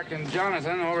Mark and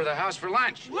Jonathan over to the house for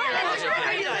lunch? Yeah, that's a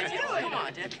great idea. Come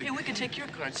on, Dad. Hey, we can take your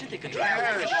car and Cynthia can drive.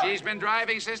 Yeah, she's been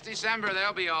driving since December.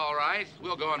 They'll be all right.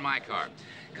 We'll go in my car.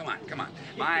 Come on, come on.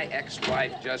 My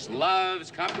ex-wife just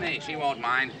loves company. She won't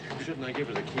mind. Shouldn't I give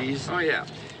her the keys? Oh, yeah.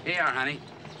 Here you are, honey.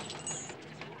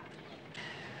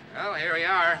 Well, here we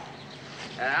are.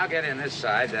 I'll get in this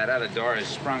side. That other door is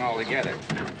sprung all together.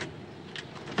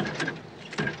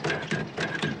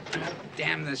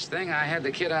 Damn this thing. I had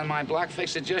the kid on my block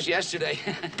fix it just yesterday.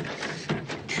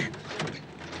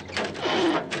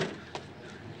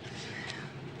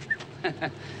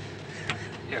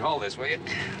 Here, hold this, will you?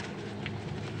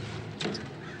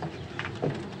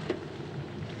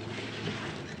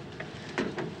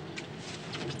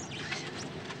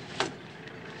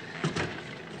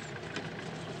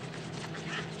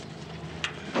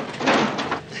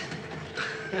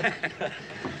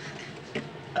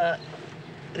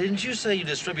 Didn't you say you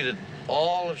distributed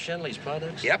all of Shenley's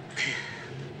products? Yep.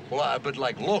 Well, but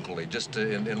like locally, just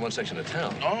in one section of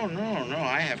town. Oh, no.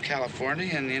 I have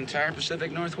California and the entire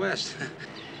Pacific Northwest.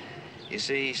 You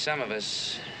see, some of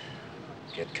us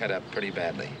get cut up pretty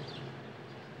badly.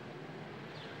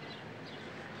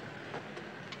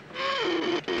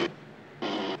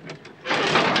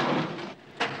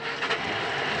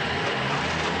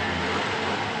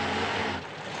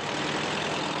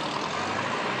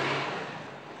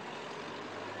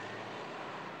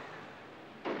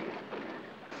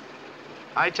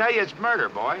 I tell you, it's murder,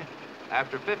 boy.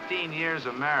 After 15 years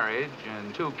of marriage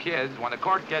and 2 kids, when the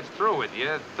court gets through with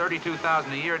you,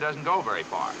 $32,000 a year doesn't go very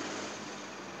far.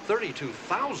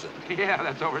 32,000? Yeah,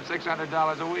 that's over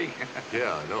 $600 a week.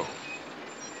 Yeah, I know.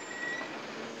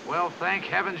 Well, thank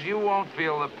heavens you won't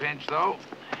feel the pinch, though.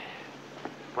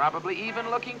 Probably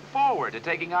even looking forward to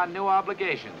taking on new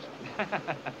obligations.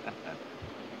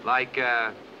 Like,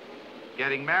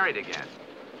 getting married again.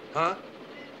 Huh?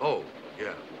 Oh,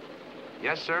 yeah.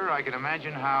 Yes, sir, I can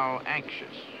imagine how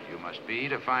anxious you must be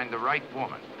to find the right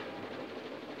woman.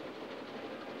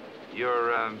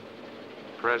 Your,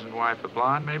 present wife a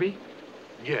blonde, maybe?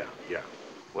 Yeah.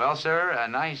 Well, sir, a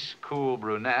nice, cool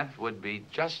brunette would be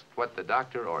just what the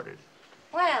doctor ordered.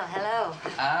 Well, hello.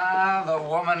 Ah, the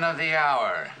woman of the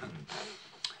hour.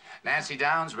 Nancy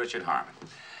Downs, Richard Harmon.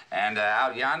 And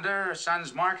out yonder,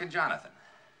 sons Mark and Jonathan.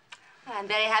 Well, I'm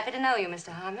very happy to know you, Mr.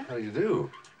 Harmon. How do you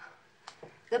do?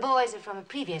 The boys are from a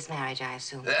previous marriage, I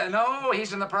assume. No,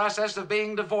 he's in the process of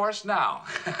being divorced now.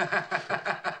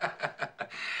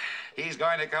 He's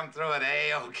going to come through it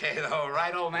A-okay, though.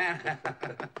 Right, old man?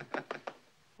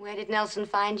 Where did Nelson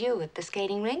find you? At the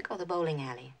skating rink or the bowling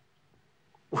alley?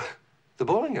 The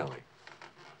bowling alley.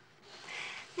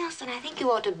 Nelson, I think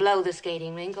you ought to blow the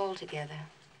skating rink altogether.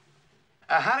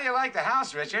 How do you like the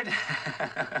house, Richard?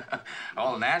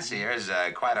 Old Nancy here is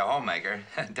quite a homemaker.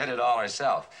 Did it all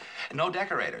herself. No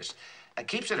decorators.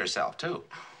 Keeps it herself, too.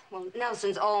 Well,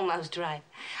 Nelson's almost right.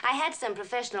 I had some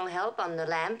professional help on the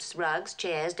lamps, rugs,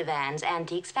 chairs, divans,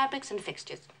 antiques, fabrics, and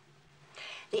fixtures.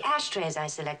 The ashtrays I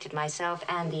selected myself,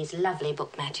 and these lovely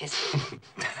book matches.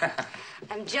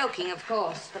 I'm joking, of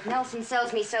course, but Nelson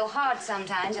sells me so hard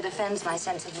sometimes it offends my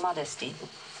sense of modesty.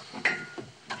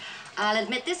 I'll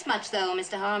admit this much, though,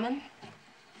 Mr. Harmon.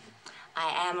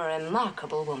 I am a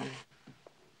remarkable woman.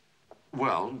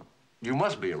 Well, you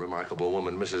must be a remarkable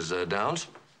woman, Mrs. Downs.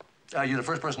 You're the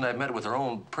first person I've met with her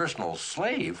own personal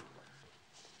slave.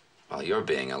 Well, you're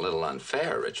being a little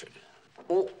unfair, Richard.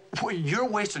 Oh, you're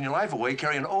wasting your life away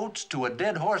carrying oats to a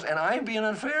dead horse, and I'm being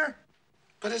unfair?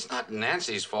 But it's not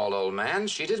Nancy's fault, old man.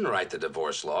 She didn't write the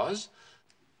divorce laws.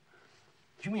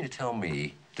 You mean to tell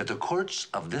me that the courts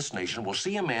of this nation will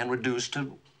see a man reduced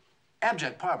to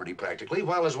abject poverty, practically,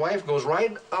 while his wife goes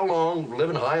right along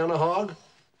living high on a hog?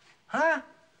 Huh?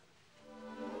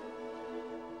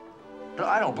 No,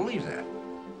 I don't believe that.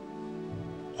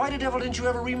 Why the devil didn't you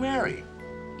ever remarry?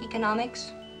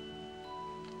 Economics.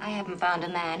 I haven't found a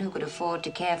man who could afford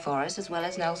to care for us as well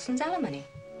as Nelson's alimony.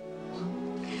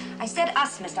 I said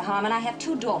us, Mr. Harmon. I have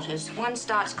 2 daughters. One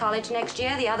starts college next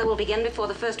year. The other will begin before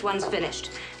the first one's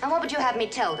finished. Now, what would you have me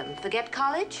tell them? Forget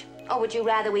college? Or would you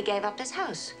rather we gave up this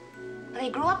house? They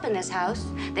grew up in this house.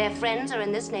 Their friends are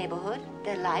in this neighborhood.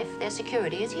 Their life, their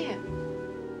security is here.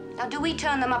 Now, do we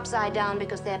turn them upside down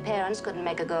because their parents couldn't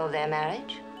make a go of their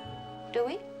marriage? Do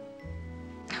we?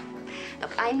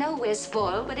 Look, I know we're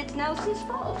spoiled, but it's Nelson's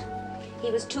fault.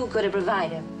 He was too good a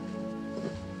provider.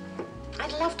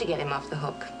 I'd love to get him off the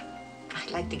hook. I'd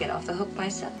like to get off the hook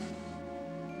myself.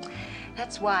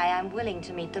 That's why I'm willing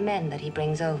to meet the men that he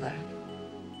brings over.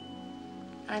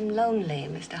 I'm lonely,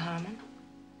 Mr. Harmon.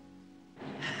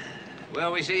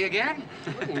 Will we see you again?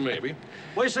 Maybe.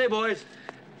 What do you say, boys?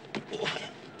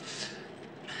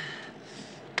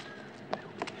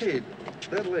 Hey,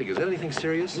 that leg, is that anything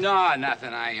serious? No,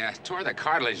 nothing. I tore the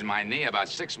cartilage in my knee about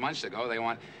 6 months ago. They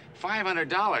want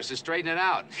 $500 to straighten it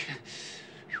out.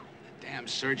 Damn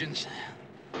surgeons.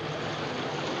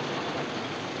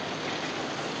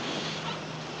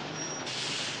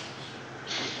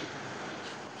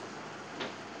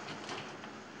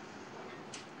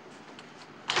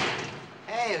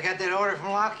 Hey, we got that order from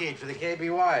Lockheed for the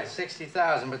KBY,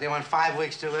 60,000, but they want 5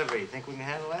 weeks delivery. Think we can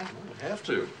handle that? We have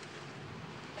to.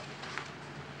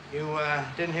 You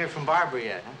didn't hear from Barbara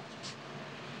yet, huh?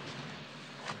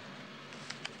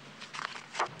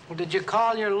 Well, did you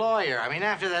call your lawyer? I mean,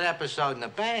 after that episode in the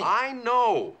bank. I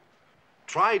know.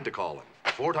 Tried to call him.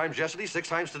 4 times yesterday, 6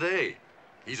 times today.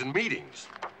 He's in meetings.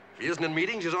 If he isn't in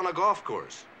meetings, he's on a golf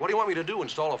course. What do you want me to do,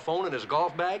 install a phone in his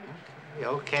golf bag?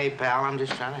 Okay, pal, I'm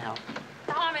just trying to help.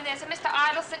 Mr. Harmon, there's a Mr.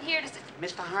 Idelson here to...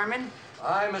 Mr. Harmon?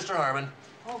 Hi, Mr. Harmon.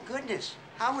 Oh, goodness.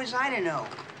 How was I to know?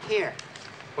 Here.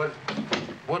 What?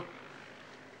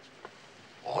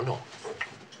 Oh, no.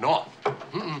 No.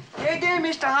 Mm-mm. There,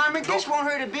 Mr. Harmon. This won't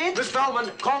hurt a bit. Miss Feldman,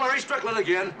 call Larry Strickland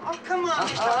again. Oh, come on,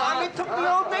 Mr. Harmon. It took me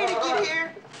all day to get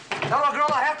here. Tell a girl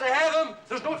I have to have him.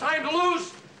 There's no time to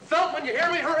lose. Feldman, you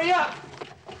hear me? Hurry up.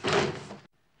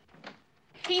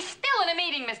 He's still in a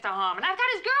meeting, Mr. Harmon. I've got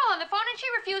his girl on the phone, and she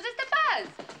refuses to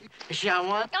buzz. Is she on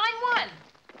one? On one.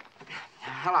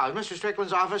 Hello, Mr.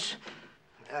 Strickland's office?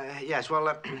 Yes,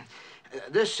 well,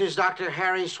 this is Dr.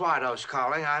 Harry Swados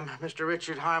calling. I'm Mr.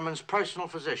 Richard Harmon's personal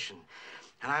physician.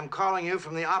 And I'm calling you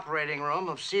from the operating room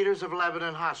of Cedars of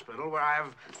Lebanon Hospital, where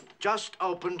I've just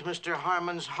opened Mr.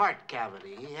 Harmon's heart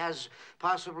cavity. He has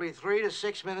possibly 3 to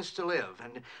 6 minutes to live,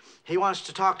 and he wants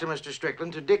to talk to Mr.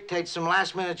 Strickland to dictate some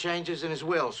last-minute changes in his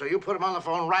will, so you put him on the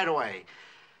phone right away.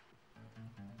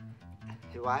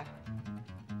 What?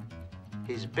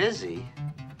 He's busy?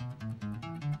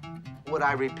 Would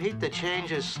I repeat the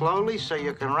changes slowly so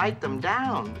you can write them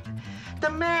down? The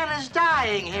man is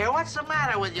dying here. What's the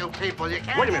matter with you people? You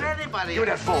can't get anybody. Give me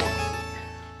that phone.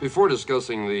 Before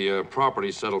discussing the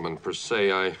property settlement per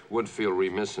se, I would feel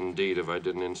remiss indeed if I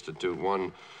didn't institute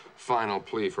one final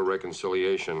plea for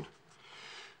reconciliation.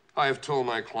 I have told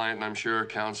my client, and I'm sure,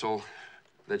 counsel,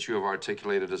 that you have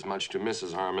articulated as much to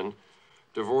Mrs. Harmon.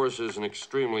 Divorce is an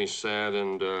extremely sad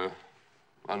and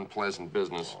unpleasant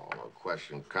business. Oh, no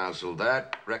question, counsel.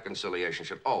 That reconciliation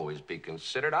should always be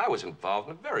considered. I was involved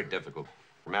in a very difficult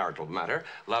marital matter.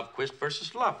 Lovequist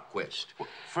versus Lovequist.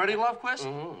 Freddie Lovequist?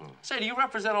 Mm-hmm. Say, do you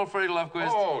represent old Freddie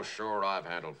Lovequist? Oh, sure. I've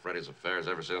handled Freddie's affairs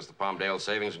ever since the Palmdale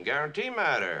Savings and Guarantee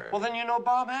matter. Well, then you know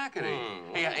Bob Hackety.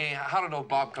 Hey, how did old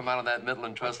Bob come out of that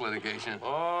Midland Trust litigation?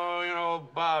 Oh, you know,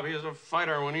 Bob, he's a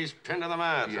fighter when he's pinned to the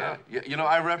mast. Yeah. Huh? You know,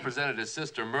 I represented his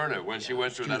sister, Myrna, when she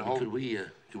went through that whole... Could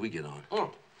we get on?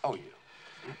 Oh, yeah.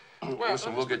 Well,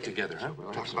 listen, we'll get together, huh?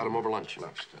 We'll talk about him over lunch. All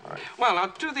right. Well, now,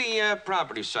 to the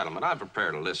property settlement, I've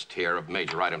prepared a list here of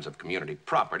major items of community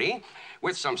property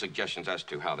with some suggestions as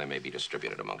to how they may be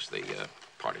distributed amongst the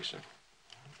parties.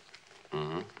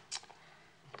 Mm-hmm.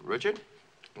 Richard?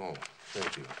 Oh,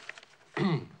 thank you.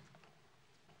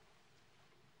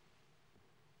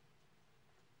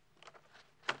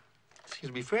 Seems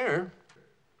to be fair.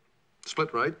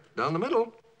 Split right down the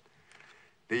middle.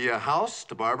 The house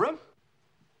to Barbara.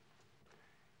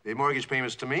 The mortgage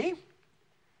payments to me.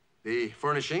 The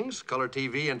furnishings, color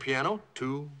TV and piano,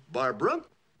 to Barbara.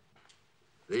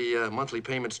 The monthly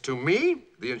payments to me.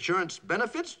 The insurance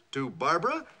benefits to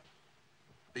Barbara.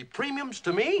 The premiums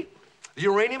to me. The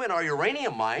uranium in our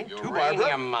uranium mine to Barbara.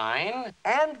 Uranium mine?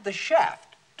 And the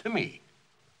shaft to me.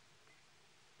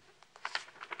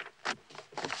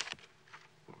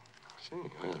 see.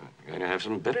 Well, you're going to have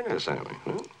some bitterness, aren't we?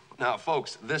 Huh? Now,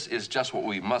 folks, this is just what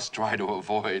we must try to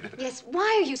avoid. Yes,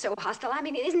 why are you so hostile? I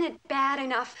mean, isn't it bad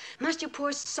enough? Must you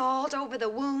pour salt over the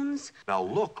wounds? Now,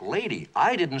 look, lady,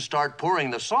 I didn't start pouring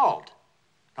the salt.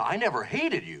 Now, I never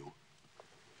hated you.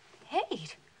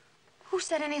 Hate? Who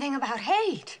said anything about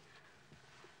hate?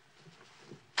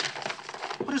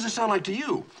 What does it sound like to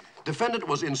you? Defendant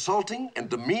was insulting and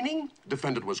demeaning.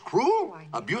 Defendant was cruel,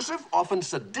 abusive, often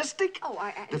sadistic.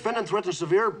 Defendant threatened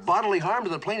severe bodily harm to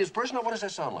the plaintiff's person. Now, what does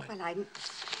that sound like? Well, I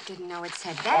didn't know it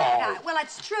said that. Well,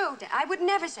 it's true. I would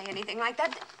never say anything like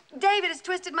that. David has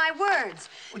twisted my words.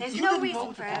 There's no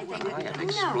reason for anything. I gotta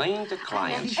explain to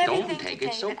clients, don't take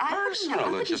it so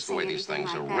personal. It's just the way these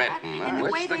things are written,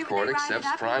 which the court accepts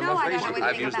prima facie.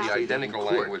 I've used the identical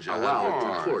language. Of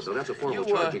course. So that's a formal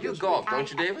charge. You golf, don't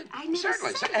you, David?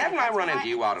 Certainly. Haven't I run into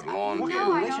you out at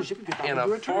Longview? In a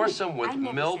foursome with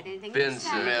Milt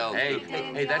Benson.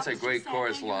 Hey, that's a great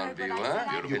chorus, Longview,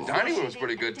 huh? Your dining room's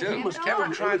pretty good, too.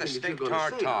 Ever try the steak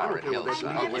tartare at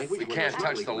Hillside? We can't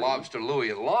touch the lobster Louis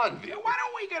at Longview. Why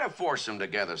don't we get a foursome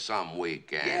together some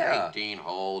weekend? Yeah. 18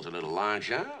 holes, a little lunch,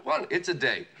 huh? Well, it's a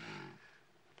date.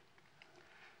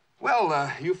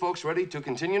 Well, you folks ready to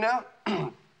continue now?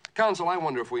 Counsel, I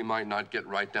wonder if we might not get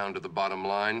right down to the bottom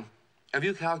line. Have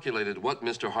you calculated what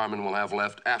Mr. Harmon will have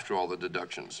left after all the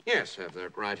deductions? Yes, have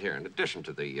that right here. In addition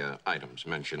to the items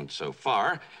mentioned so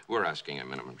far, we're asking a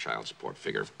minimum child support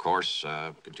figure, of course,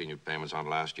 continued payments on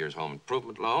last year's home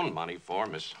improvement loan, money for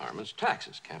Miss Harmon's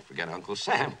taxes. Can't forget Uncle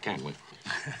Sam, can we?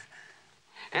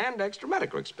 And extra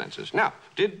medical expenses. Now,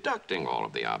 deducting all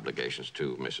of the obligations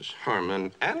to Mrs.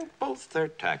 Harmon and both their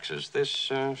taxes, this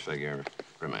figure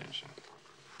remains.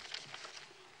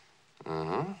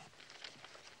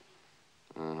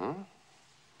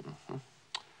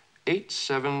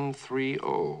 8730.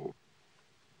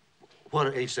 What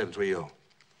are 8730?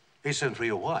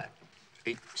 8730 what?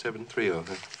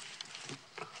 8730,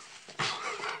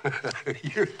 huh?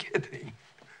 You're kidding.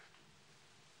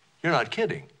 You're not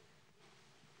kidding.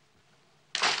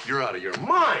 You're out of your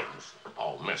minds.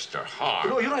 Oh, Mr. Harmon.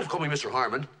 No, you don't have to call me Mr.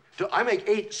 Harmon. I make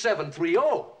 8730.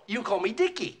 You call me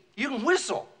Dickie. You can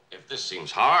whistle. If this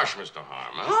seems harsh, Mr.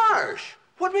 Harmon. Harsh?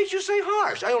 What makes you say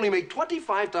harsh? I only make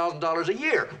 $25,000 a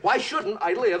year. Why shouldn't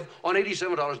I live on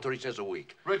 $87.30 a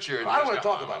week? Richard, I don't want to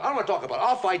talk about it. I don't want to talk about it.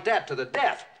 I'll fight that to the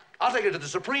death. I'll take it to the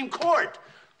Supreme Court,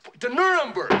 to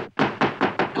Nuremberg.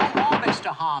 No more,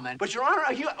 Mr. Harmon. But, Your Honor,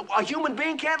 a human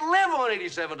being can't live on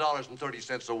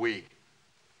 $87.30 a week.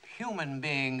 Human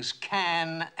beings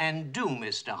can and do,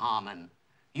 Mr. Harmon.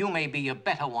 You may be a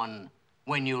better one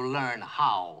when you learn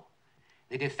how.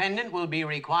 The defendant will be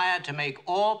required to make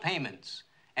all payments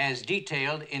as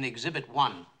detailed in Exhibit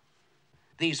 1.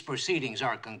 These proceedings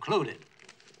are concluded.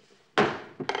 Well,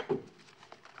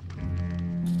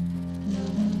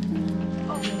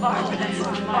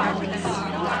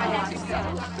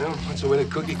 that's the way the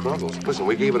cookie crumbles. Listen,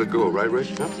 we gave it a go, right,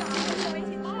 Rich? Huh?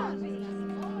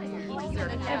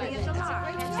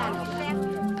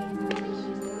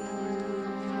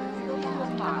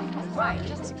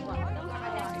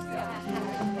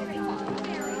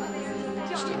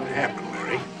 This didn't happen,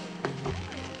 Larry.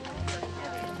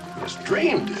 I just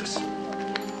dreamed this.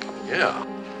 Yeah,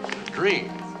 a dream.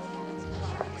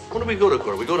 When do we go to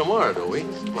court? We go tomorrow, don't we?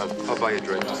 I'll buy you a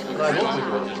drink.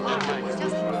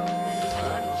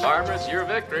 Barbara, it's your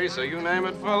victory, so you name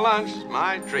it for lunch.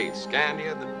 My treat.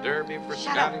 Scandia, the Derby for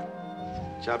Scotty.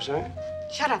 Chop suey?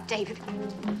 Shut up, David.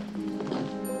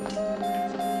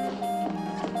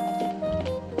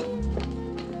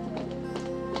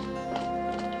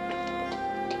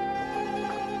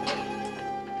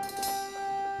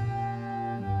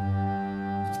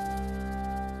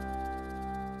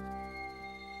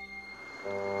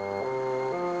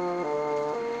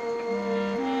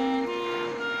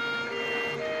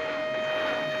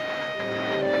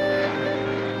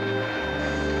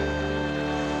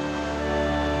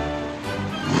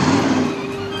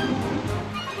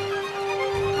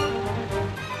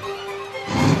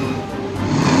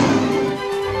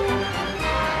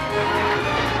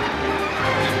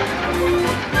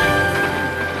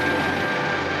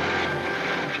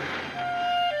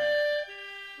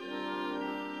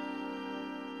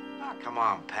 Come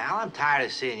on, pal. I'm tired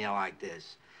of seeing you like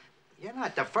this. You're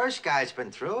not the first guy that's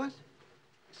been through it.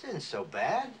 This isn't so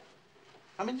bad.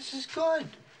 I mean, this is good.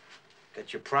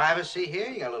 Got your privacy here.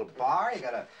 You got a little bar. You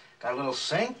got a little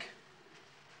sink.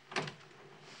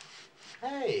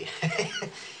 Hey,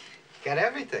 got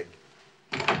everything.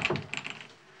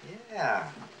 Yeah,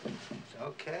 it's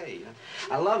okay.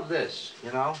 I love this,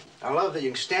 you know. I love that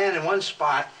you can stand in one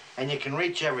spot and you can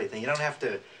reach everything. You don't have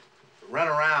to run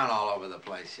around all over the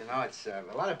place. You know, it's a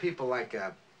lot of people like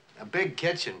a big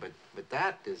kitchen, but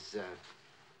that is,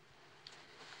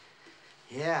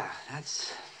 yeah,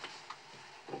 that's.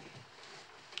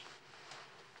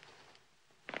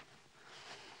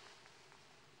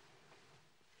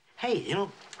 Hey, you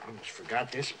know, I almost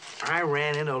forgot this. I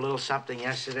ran into a little something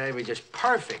yesterday, but just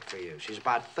perfect for you. She's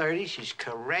about 30. She's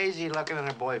crazy looking, and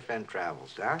her boyfriend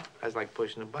travels, huh? That's like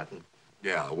pushing a button.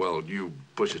 Yeah, well, you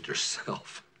push it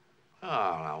yourself. Oh,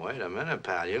 now, wait a minute,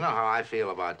 pal. You know how I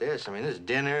feel about this. I mean, this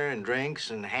dinner and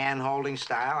drinks and hand-holding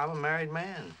style. I'm a married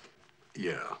man.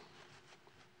 Yeah.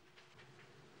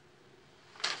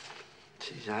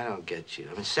 Geez, I don't get you.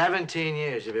 I mean, 17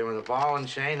 years you've been with a ball and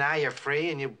chain. Now you're free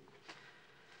and you...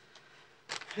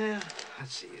 Yeah,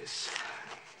 let's see this.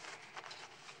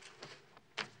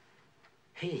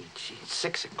 Hey, gee, it's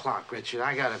 6 o'clock, Richard.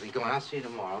 I gotta be going. I'll see you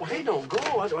tomorrow. Well, hey, don't go.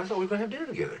 I thought we were gonna have dinner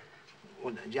together.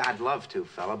 Well, yeah, I'd love to,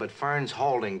 fella, but Fern's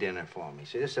holding dinner for me.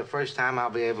 See, this is the first time I'll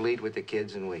be able to eat with the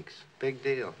kids in weeks. Big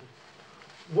deal.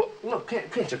 Well, look,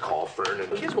 can't you call Fern? And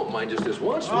the kids won't mind just this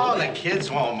once. Oh, the kids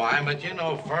won't mind, but you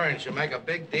know Fern should make a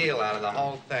big deal out of the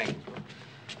whole thing.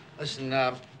 Listen,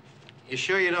 you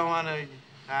sure you don't want to,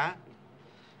 huh?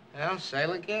 Well,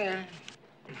 sail again.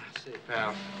 See you,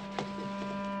 pal.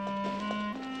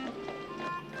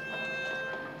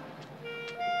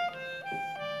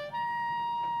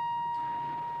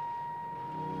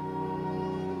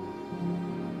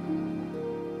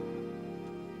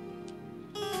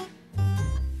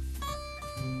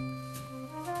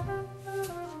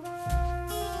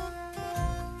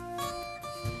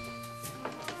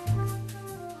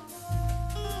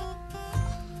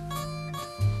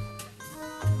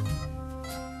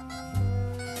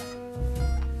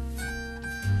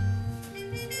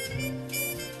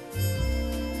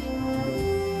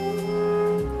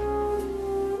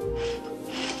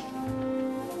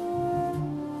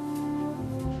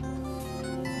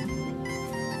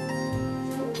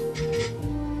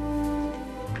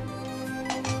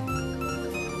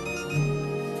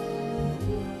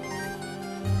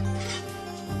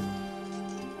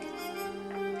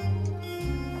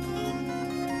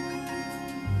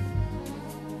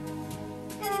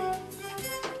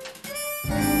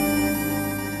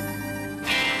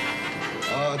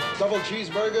 Double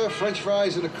cheeseburger, French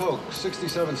fries, and a Coke,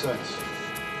 67 cents.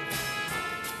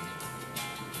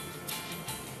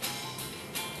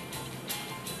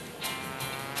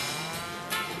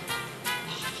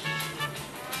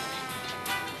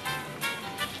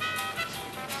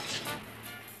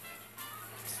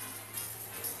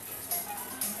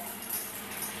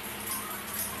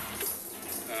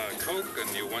 Coke,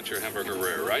 and you want your hamburger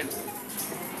rare, right?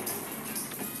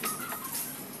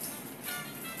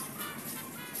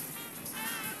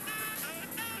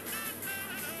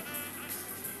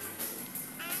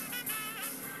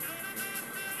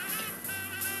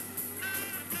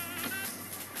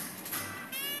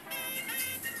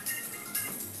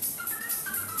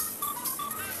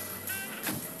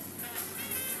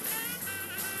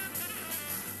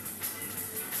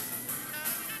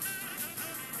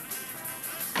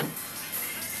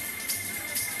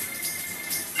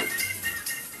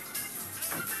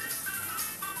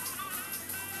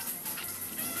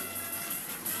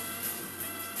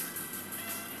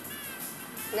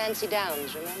 Nancy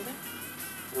Downs, remember?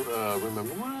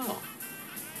 Remember well.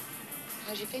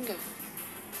 How's your finger?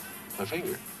 My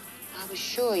finger? I was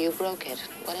sure you broke it.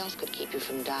 What else could keep you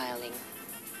from dialing?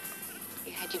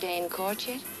 You had your day in court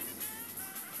yet?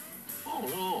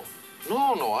 Oh,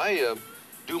 no. No, I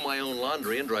do my own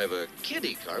laundry and drive a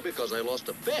kiddie car because I lost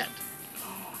a bet.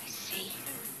 Oh, I see.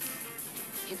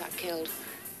 You got killed.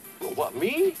 Well, what,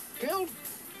 me? Killed?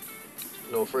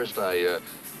 No, first I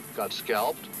got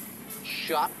scalped,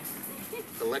 shot,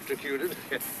 electrocuted,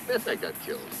 then I got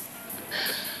killed.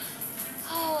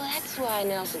 Oh, that's why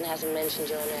Nelson hasn't mentioned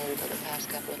your name for the past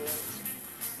couple of minutes.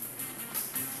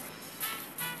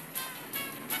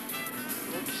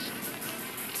 Oops.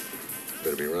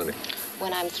 Better be running.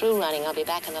 When I'm through running, I'll be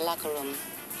back in the locker room.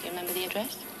 Do you remember the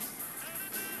address?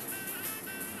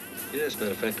 Yes,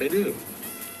 matter of fact, I do.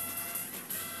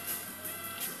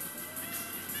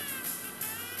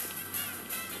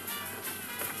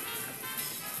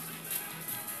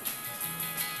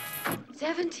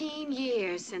 "17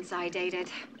 years since I dated.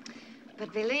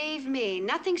 But believe me,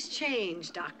 nothing's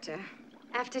changed, Doctor.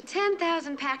 After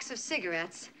 10,000 packs of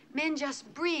cigarettes, men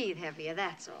just breathe heavier,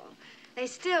 that's all. They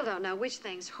still don't know which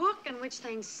things hook and which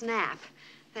things snap.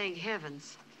 Thank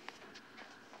heavens.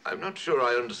 I'm not sure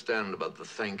I understand about the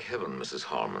thank heaven, Mrs.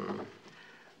 Harmon.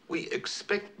 We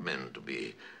expect men to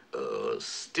be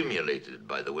stimulated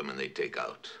by the women they take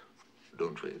out,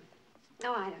 don't we?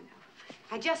 Oh, I don't know.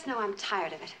 I just know I'm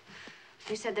tired of it.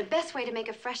 You said the best way to make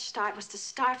a fresh start was to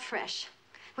start fresh.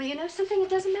 Well, you know something? It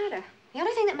doesn't matter. The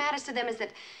only thing that matters to them is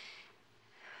that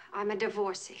I'm a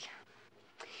divorcee.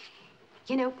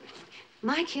 You know,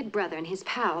 my kid brother and his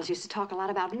pals used to talk a lot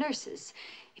about nurses.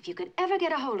 If you could ever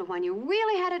get a hold of one, you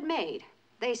really had it made,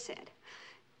 they said.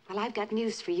 Well, I've got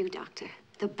news for you, Doctor.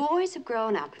 The boys have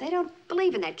grown up. They don't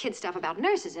believe in that kid stuff about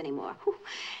nurses anymore. Whew.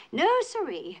 No,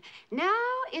 siree. Now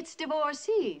it's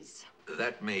divorcees.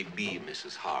 That may be,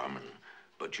 Mrs. Harmon,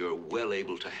 but you're well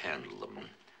able to handle them.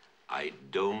 I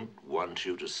don't want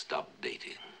you to stop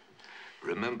dating.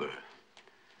 Remember,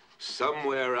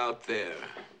 somewhere out there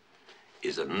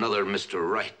is another Mr.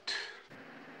 Right.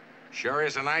 Sure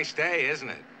is a nice day, isn't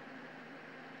it?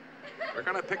 We're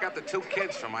gonna pick up the 2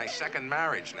 kids from my second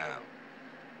marriage now.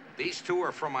 These 2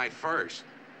 are from my first.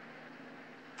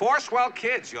 4 swell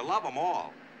kids. You'll love them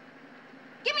all.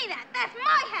 Give me that. That's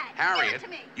my hat. Harriet, Give it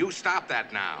to me. you stop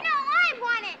that now. No, I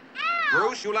want it. Ow!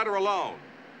 Bruce, you let her alone.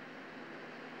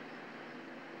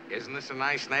 Isn't this a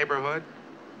nice neighborhood?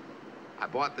 I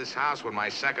bought this house when my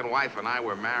second wife and I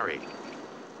were married.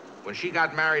 When she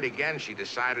got married again, she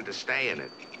decided to stay in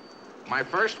it. My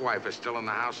first wife is still in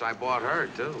the house I bought her,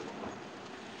 too.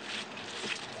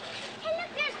 Hey, look,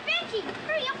 there's Benji.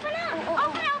 Hurry, open up.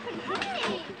 Open.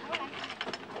 Hurry.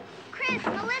 Chris,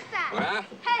 Melissa. Well?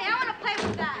 Hey, I want to play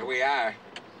with that. Here we are.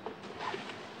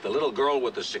 The little girl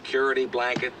with the security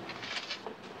blanket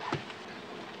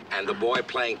and the boy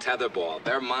playing tetherball,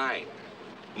 they're mine.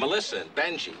 Melissa and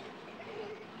Benji.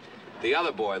 The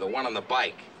other boy, the one on the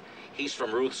bike, he's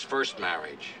from Ruth's first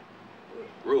marriage.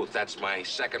 Ruth, that's my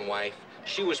second wife.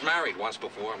 She was married once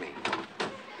before me.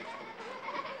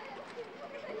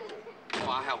 Oh,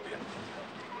 I'll help you.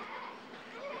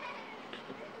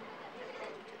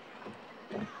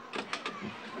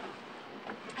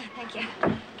 Thank you.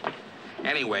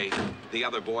 Anyway, the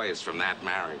other boy is from that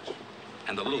marriage.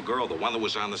 And the little girl, the one that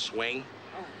was on the swing,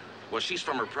 well, she's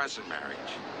from her present marriage.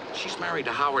 She's married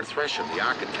to Howard Thresham, the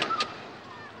architect.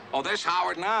 Oh, there's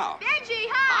Howard now. Benji,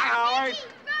 hi. Hi, Howard. Benji,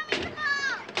 throw me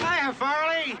the ball. Hiya,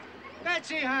 Farley.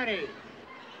 Betsy, honey.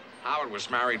 Howard was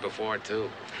married before, too.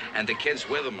 And the kids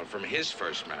with him are from his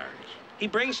first marriage. He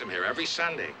brings them here every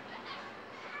Sunday.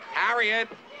 Harriet,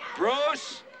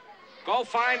 Bruce, go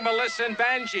find Melissa and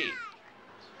Benji.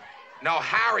 No,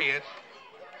 Harriet,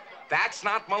 that's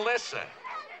not Melissa.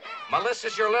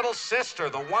 Melissa's your little sister,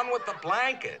 the one with the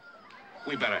blanket.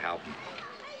 We better help him.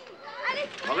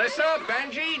 Melissa,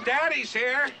 Benji, Daddy's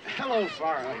here. Hello,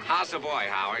 Farley. How's the boy,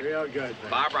 Howard? Real good,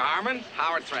 man. Barbara Harmon,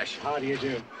 Howard Thresham. How do you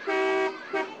do?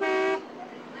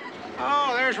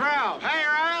 Oh, there's Ralph. Hey,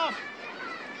 Ralph.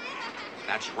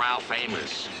 That's Ralph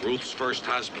Amos, Ruth's first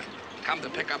husband. Come to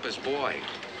pick up his boy.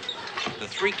 The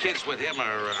 3 kids with him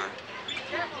are,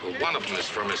 well, one of them is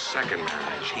from his second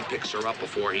marriage. He picks her up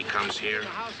before he comes here.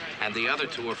 And the other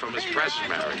 2 are from his present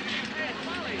marriage.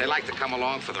 They like to come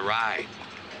along for the ride.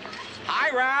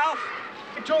 Hi, Ralph.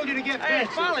 I told you to get Hey,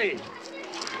 Farley.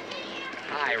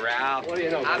 Hi, Ralph. What do you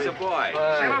know, How's the buddy? boy?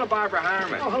 Say hello to Barbara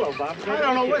Harmon. Oh, hello, Bob. I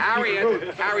don't know what...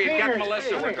 Harriet, get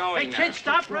Melissa. We're going now. Hey, kids,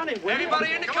 stop running.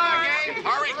 Everybody in the car, gang.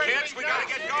 Hurry, kids. We gotta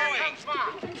get going.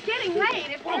 It's getting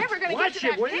late. If we're ever going to get to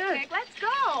that picnic, let's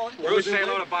go. Bruce, say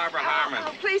hello to Barbara Harmon.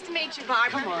 Oh, pleased to meet you,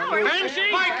 Barbara. How are you?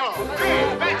 Benji. Michael!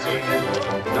 Hey, Betsy!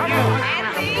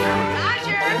 Nancy,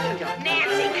 Roger,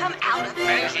 Nancy, come out of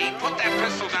there. Benji, put that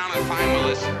pistol down and find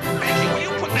Melissa. Benji, will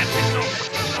you put that pistol?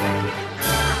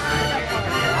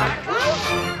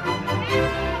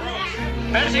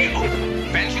 Benji! Oh,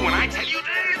 Benji, when I tell you to...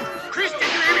 Chris, did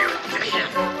you hear me?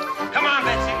 Come on,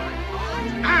 Betsy.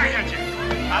 I got you.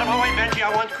 Out of my way, Benji.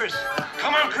 I want Chris.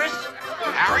 Come on, Chris.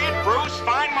 Harriet, Bruce,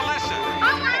 find Melissa.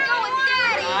 I want to go with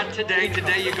Daddy. Not today.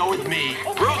 Today you go with me.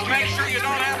 Bruce, make sure you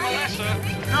don't have Melissa.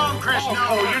 No, Chris,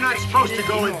 no. You're not supposed to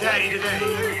go with Daddy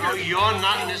today. Oh, you're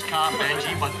not in this car,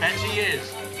 Benji, but Betsy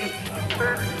is.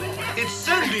 It's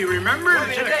Sunday, remember?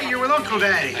 Today you're with Uncle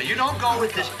Daddy. Now, you don't go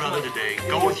with this brother today.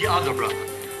 Go with your other brother.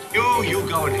 You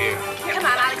go in here. Come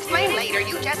on, I'll explain later.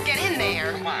 You just get in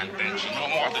there. Come on, Benji, no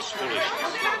more of this foolishness.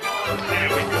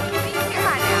 Come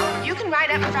on now. You can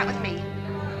ride up in front with me.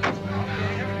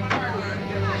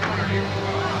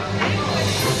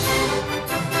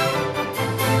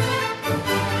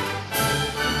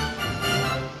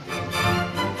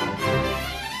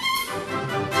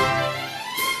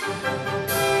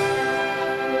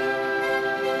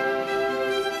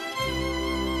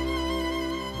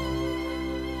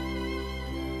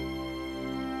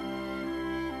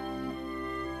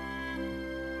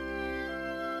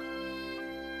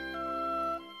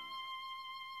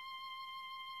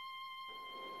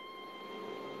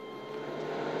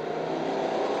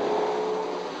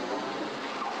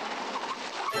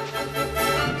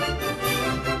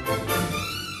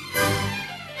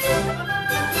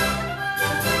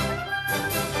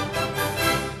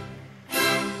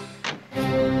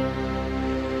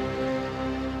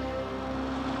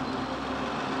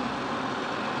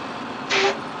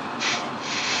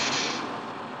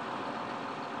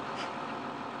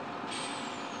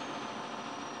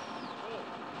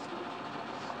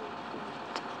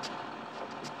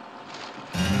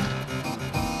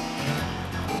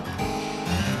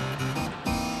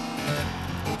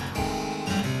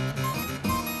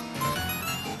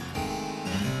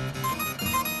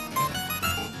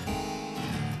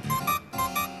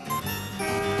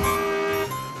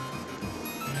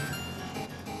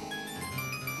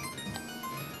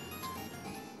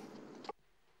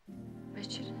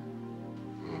 Richard?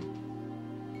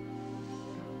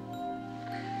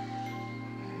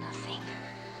 Nothing.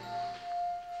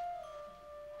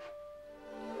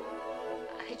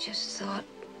 I just thought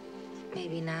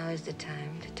maybe now is the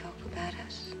time to talk about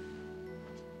us.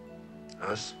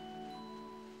 Us?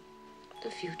 The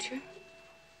future.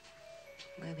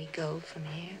 Where we go from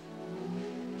here.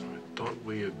 I thought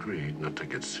we agreed not to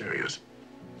get serious.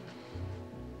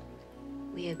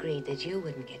 We agreed that you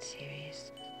wouldn't get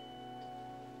serious.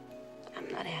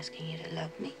 I'm not asking you to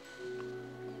love me.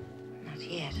 Not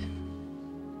yet.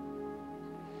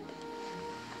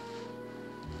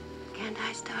 Can't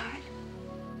I start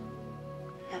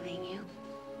loving you?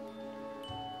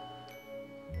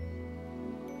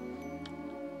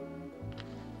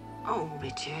 Oh,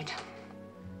 Richard.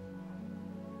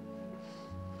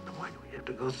 Why do we have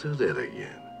to go through that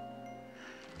again?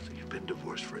 So you've been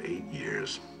divorced for 8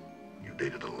 years. You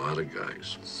dated a lot of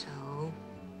guys. So?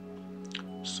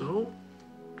 So?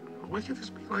 Why can't this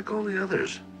be like all the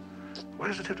others? Why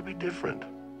does it have to be different?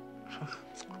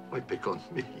 Why pick on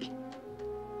me?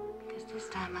 Because this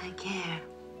time I care.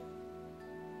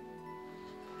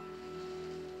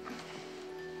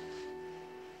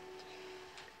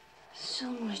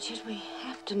 Soon, Richard, we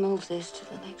have to move this to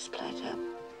the next plateau.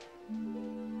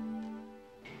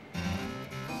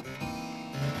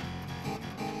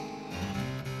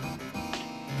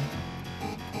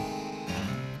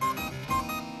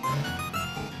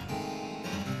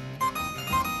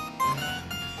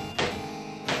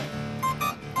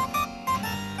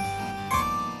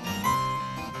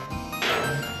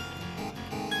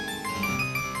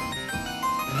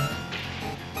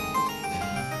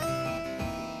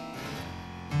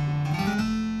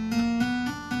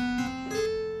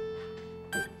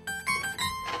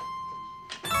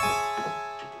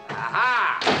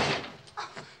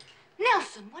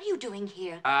 Nelson, what are you doing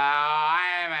here?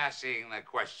 I'm asking the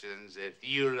questions if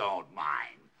you don't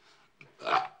mind.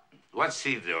 What's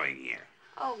he doing here?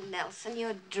 Oh, Nelson,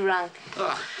 you're drunk.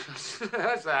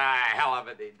 That's a hell of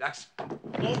a deduction.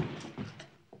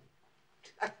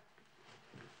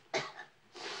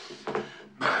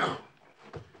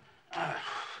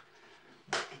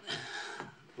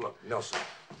 Look, Nelson.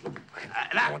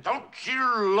 Now, don't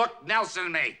you look Nelson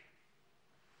at me.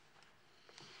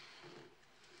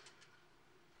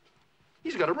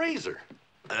 He's got a razor.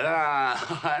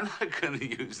 I'm not going to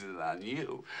use it on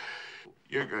you.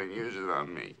 You're going to use it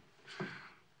on me.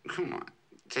 Come on,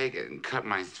 take it and cut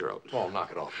my throat. Oh,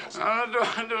 knock it off, Nelson.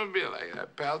 Oh, don't be like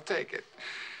that, pal. Take it.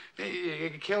 You're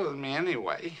killing me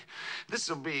anyway. This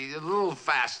will be a little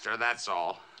faster, that's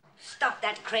all. Stop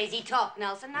that crazy talk,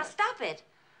 Nelson. Now stop it.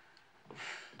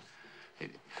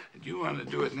 Hey, do you want to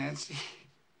do it, Nancy?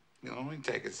 It'll only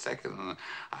take a second, and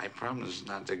I promise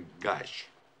not to gush.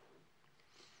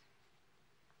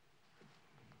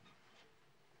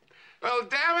 Well,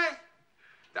 damn it!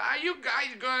 Are you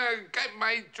guys gonna cut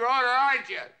my throat, or aren't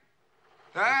you?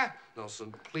 Huh?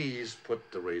 Nelson, please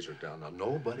put the razor down. Now,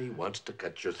 nobody wants to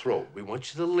cut your throat. We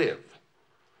want you to live.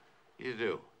 You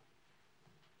do.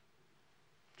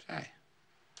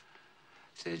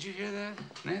 Say, did you hear that,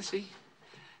 Nancy?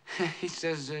 He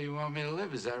says you want me to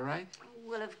live, is that right?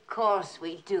 Well, of course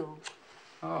we do.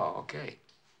 Oh, okay.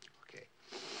 Okay.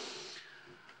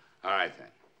 All right, then.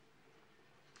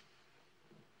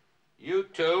 You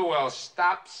two will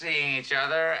stop seeing each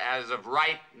other as of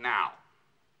right now.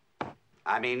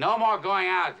 I mean, no more going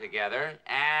out together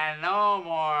and no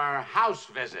more house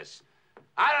visits.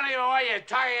 I don't even want you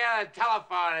talking on the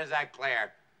telephone. Is that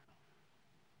clear?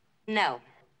 No.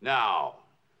 No.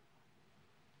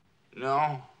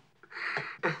 No?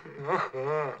 Please,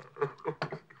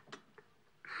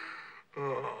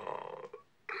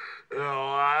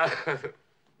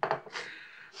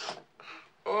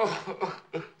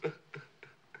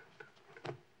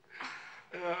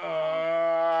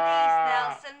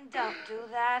 Nelson, don't do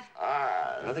that.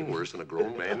 Nothing worse than a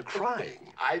grown man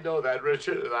crying. I know that,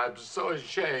 Richard, and I'm so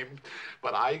ashamed,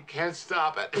 but I can't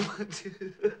stop it.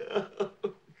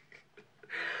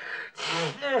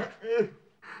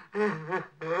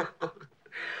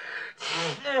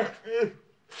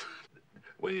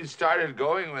 When you started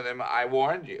going with him, I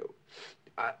warned you.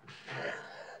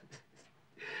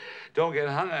 Don't get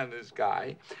hung on this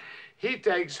guy. He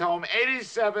takes home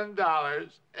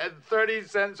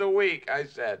 $87.30 a week, I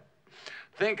said.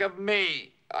 Think of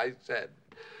me, I said.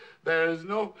 There is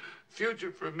no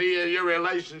future for me in your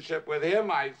relationship with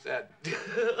him, I said.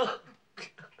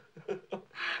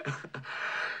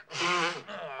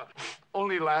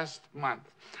 Only last month,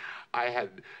 I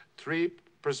had 3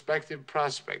 prospective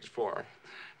prospects for her,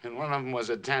 and one of them was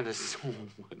a dentist. Oh,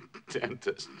 a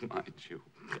dentist, mind you.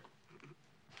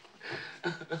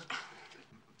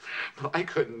 Well, I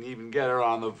couldn't even get her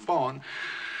on the phone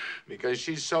because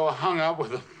she's so hung up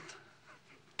with a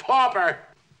pauper.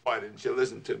 Why didn't you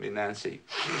listen to me, Nancy?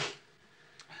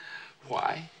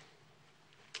 Why?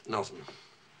 Nelson,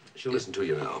 she'll listen to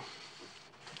you now.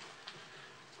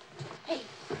 Hey,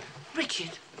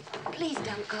 Richard, please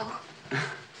don't go.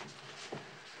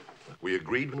 We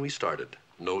agreed when we started,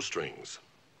 no strings,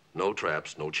 no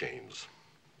traps, no chains,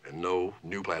 and no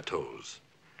new plateaus.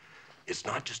 It's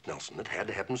not just Nelson. It had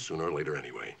to happen sooner or later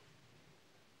anyway.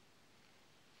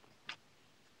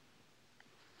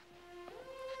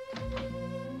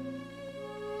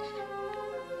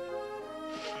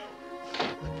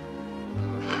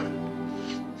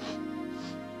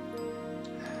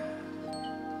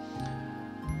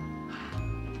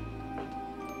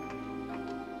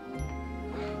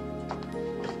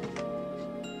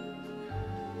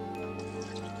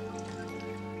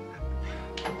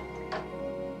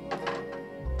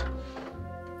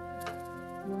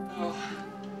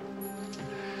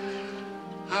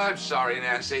 I'm sorry,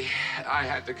 Nancy. I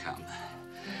had to come.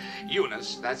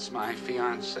 Eunice, that's my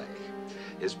fiancée,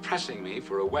 is pressing me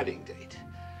for a wedding date.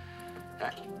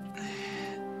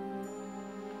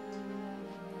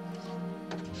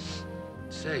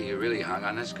 Say, you really hung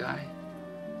on this guy?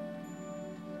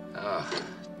 Oh,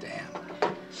 damn.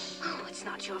 Oh, it's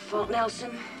not your fault,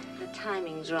 Nelson. The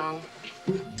timing's wrong.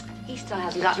 He still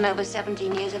hasn't gotten over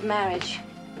 17 years of marriage.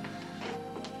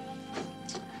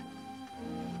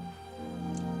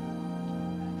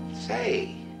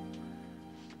 Say,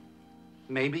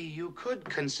 maybe you could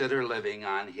consider living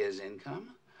on his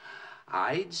income.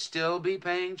 I'd still be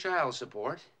paying child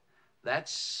support.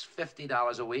 That's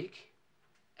 $50 a week.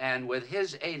 And with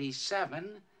his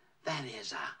 87, that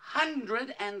is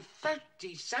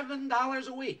 $137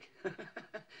 a week.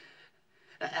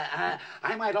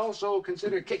 I might also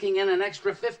consider kicking in an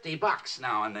extra $50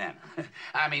 now and then.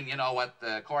 I mean, you know, what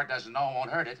the court doesn't know won't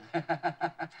hurt it.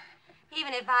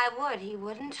 Even if I would, he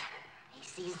wouldn't. He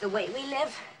sees the way we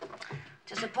live.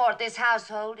 To support this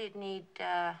household, he'd need,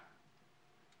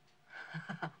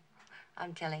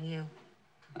 I'm telling you.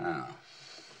 Oh.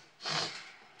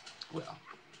 Well,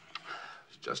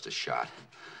 it's just a shot.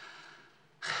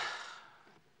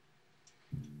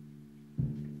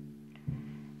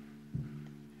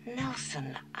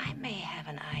 Nelson, I may have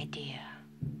an idea.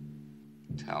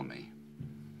 Tell me.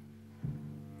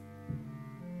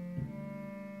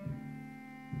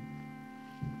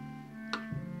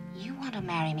 You want to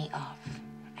marry me off,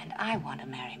 and I want to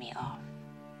marry me off.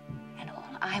 And all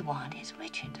I want is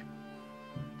Richard.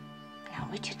 Now,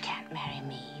 Richard can't marry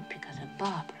me because of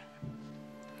Barbara.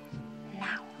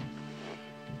 Now,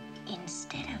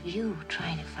 instead of you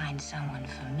trying to find someone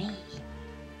for me,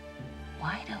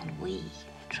 why don't we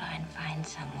try and find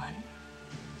someone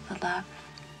for Barbara?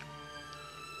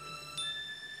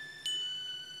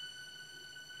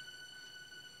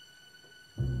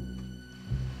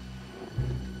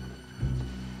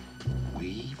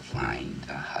 We find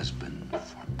a husband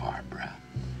for Barbara,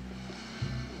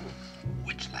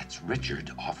 which lets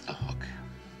Richard off the hook.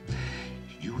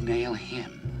 You nail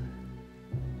him,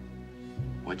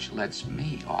 which lets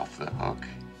me off the hook,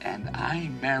 and I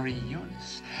marry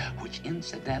Eunice, which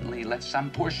incidentally lets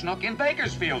some poor schnook in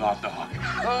Bakersfield off the hook.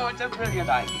 Oh, it's a brilliant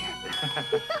idea.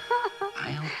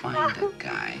 I'll find a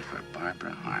guy for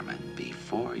Barbara Harmon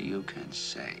before you can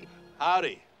say.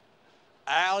 Howdy.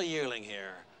 Al Yearling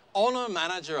here,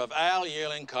 owner-manager of Al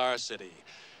Yearling Car City.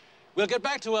 We'll get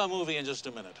back to our movie in just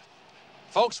a minute.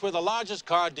 Folks, we're the largest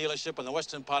car dealership in the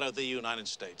western part of the United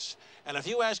States. And if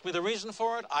you ask me the reason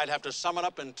for it, I'd have to sum it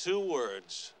up in 2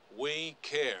 words. We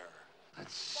care.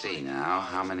 Let's see now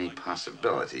how many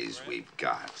possibilities we've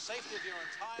got.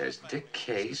 There's Dick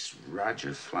Case,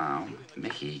 Roger Flaum,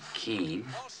 Mickey Keene.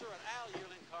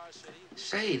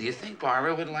 Say, do you think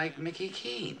Barbara would like Mickey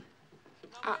Keene?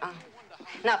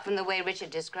 Not from the way Richard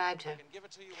described her.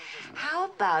 How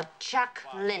about Chuck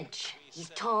Lynch? He's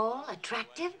tall,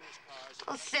 attractive.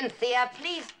 Oh, Cynthia,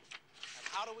 please.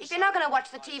 If you're not going to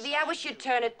watch the TV, I wish you'd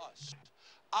turn it.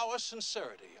 Our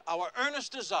sincerity, our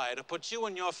earnest desire to put you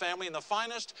and your family in the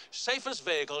finest, safest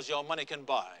vehicles your money can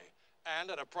buy,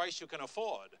 and at a price you can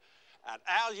afford. At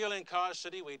Al Yearling Car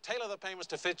City, we tailor the payments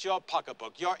to fit your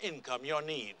pocketbook, your income, your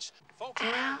needs. Folks,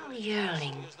 Al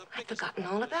Yearling. I'd forgotten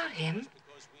all about him.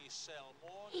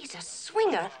 He's a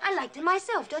swinger. I liked him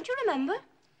myself, don't you remember?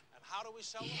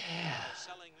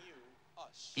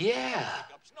 Yeah.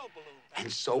 And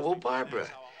so will Barbara.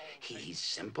 He's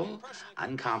simple,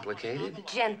 uncomplicated.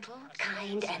 Gentle,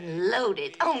 kind, and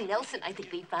loaded. Oh, Nelson, I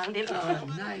think we found him. Oh,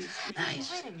 nice,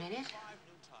 nice. Wait a minute.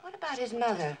 What about his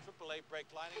mother?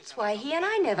 That's why he and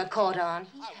I never caught on.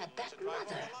 He had that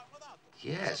mother.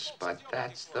 Yes, but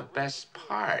that's the best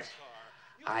part.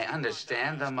 I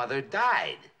understand the mother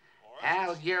died.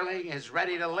 Al Yearling is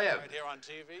ready to live. Right here on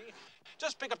TV.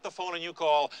 Just pick up the phone and you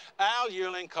call Al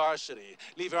Yearling Car City.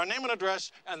 Leave your name and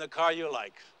address and the car you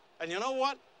like. And you know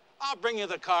what? I'll bring you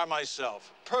the car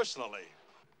myself, personally.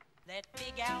 Let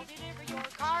Big Al deliver your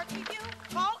car to you.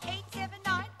 Call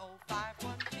 879-0512.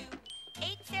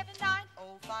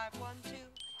 879-0512.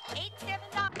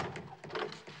 879...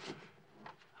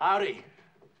 Howdy.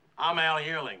 I'm Al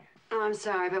Yearling. Oh, I'm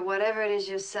sorry, but whatever it is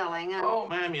you're selling, Oh,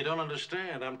 ma'am, you don't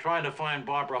understand. I'm trying to find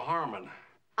Barbara Harmon.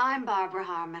 I'm Barbara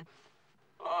Harmon.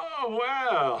 Oh,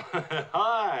 well,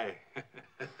 hi.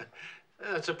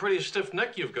 That's a pretty stiff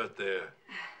neck you've got there.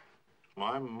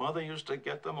 My mother used to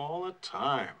get them all the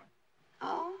time.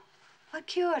 Oh? What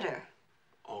cured her?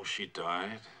 Oh, she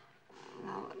died?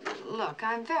 No, look,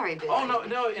 I'm very busy. Oh,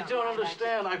 no, you don't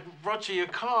understand. I brought you your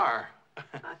car. A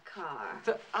car?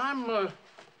 I'm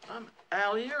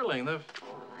Al Yearling, the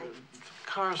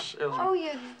car salesman. Oh,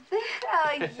 you're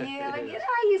Al Yearling.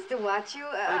 I used to watch you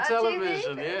on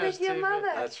television, TV yes. with your TV.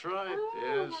 mother. That's right,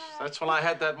 Oh, yes. That's when I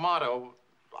had that motto,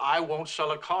 I won't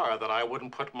sell a car that I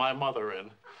wouldn't put my mother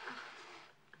in.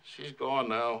 She's gone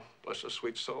now, bless her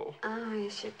sweet soul. Oh, you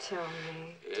should tell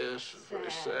me. Yes, very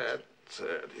sad.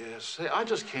 Sad, yes. Say, I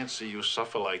just can't see you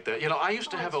suffer like that. You know, I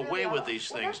used to have a way with these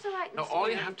things. That's all right, No, Mr. all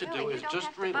you Yearling, have to really. do You is don't just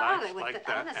have to relax bother with like it,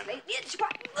 that. honestly.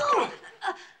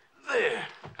 There.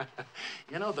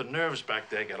 You know, the nerves back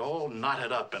there get all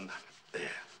knotted up and there.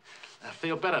 I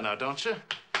feel better now, don't you?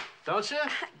 Don't you?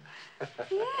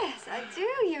 Yes, I do.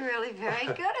 You're really very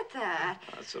good at that.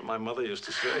 That's what my mother used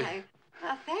to say.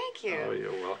 Well, thank you. Oh,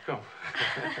 you're welcome.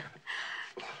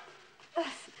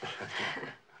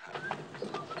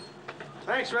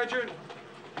 Thanks, Richard.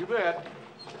 You bet.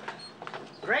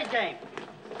 Great game.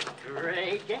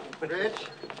 Great game. Rich,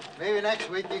 maybe next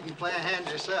week you can play a hand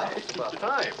yourself. It's about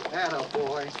time. Atta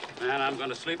boy. And I'm going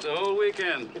to sleep the whole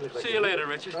weekend. See you later,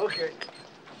 Richard. Okay.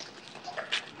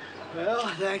 Well,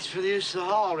 thanks for the use of the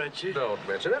hall, Richard. Don't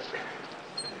mention it.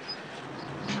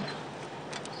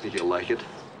 Did you like it?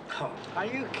 Oh, are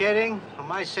you kidding? On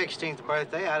my 16th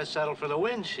birthday, I'd have settled for the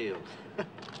windshield.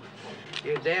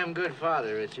 You're a damn good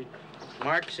father, Richard.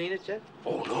 Mark seen it yet?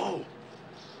 Oh, no.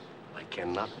 I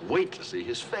cannot wait to see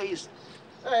his face.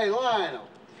 Hey, Lionel,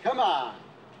 come on.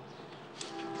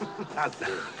 Not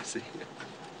that. See.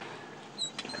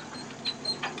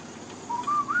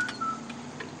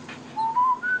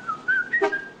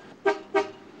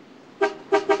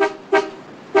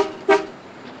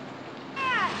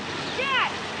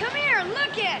 Dad, come here,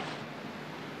 look it.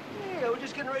 Hey, I was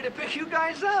just getting ready to pick you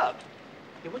guys up.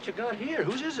 Hey, what you got here?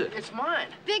 Whose is it? It's mine.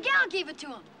 Big Al gave it to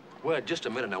him. Well, just a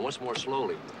minute now. Once more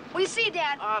slowly. Well, you see,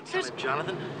 Dad, Tell it,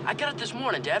 Jonathan. I got it this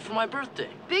morning, Dad, for my birthday.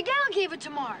 Big Al gave it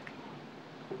to Mark.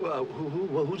 Well,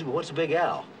 what's a Big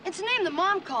Al? It's a name the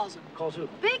mom calls him. Calls who?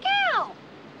 Big Al.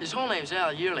 His whole name's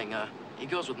Al Yearling. He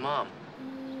goes with Mom.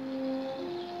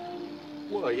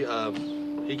 Well,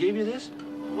 he gave you this?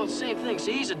 Well, same thing.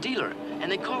 See, he's a dealer, and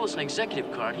they call this an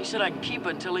executive card. He said I can keep it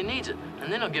until he needs it,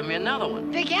 and then he'll give me another one.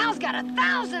 Big Al's got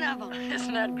 1,000 of them.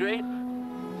 Isn't that great?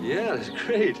 Yeah, that's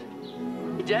great.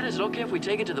 Hey, Dad, is it okay if we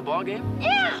take it to the ball game?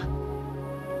 Yeah.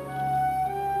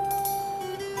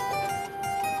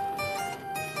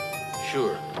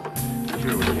 Sure.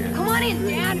 Sure, we can. Come on in,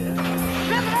 Dad.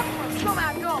 Rev it up for him. Show him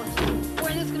how it goes.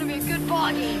 Boy, this is gonna be a good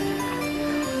ball game.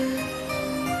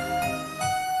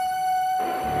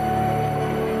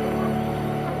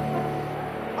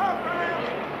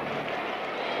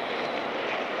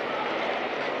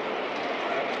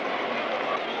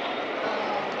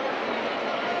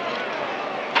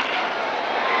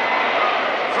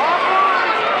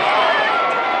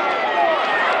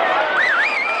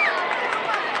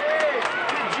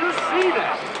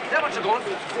 Is that what you're going for?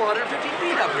 $450?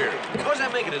 weird. How's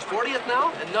that making his 40th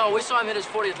now? No, we saw him hit his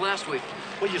 40th last week.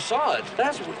 Well, you saw it.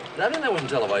 That wasn't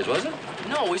televised, was it?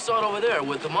 No, we saw it over there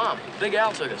with the mom. Big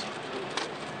Al took us.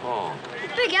 Oh.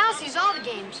 Big Al sees all the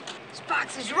games. His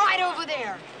box is right over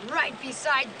there, right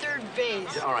beside third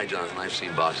base. Yeah, all right, Jonathan, I've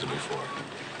seen boxes before.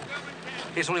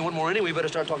 Hey, it's only one more inning. We better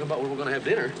start talking about where we're going to have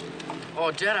dinner.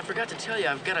 Oh, Dad, I forgot to tell you,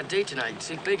 I've got a date tonight.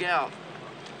 See, Big Al.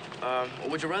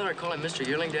 Would you rather I call him Mr.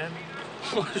 Yearling, Dad?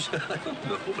 I don't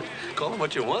know, but call him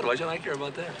what you want. Why should I care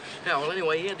about that? Yeah, well,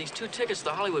 anyway, he had these 2 tickets to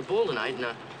the Hollywood Bowl tonight, and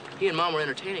he and Mom were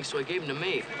entertaining, so he gave them to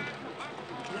me.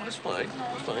 Well, that's fine.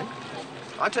 That's fine.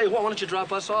 I'll tell you what, why don't you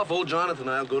drop us off? Old Jonathan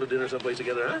and I'll go to dinner someplace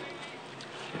together, huh?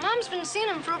 Mom's been seeing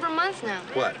him for over a month now.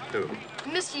 What? Who?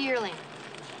 Mr. Yearling.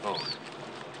 Oh.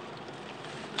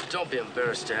 Don't be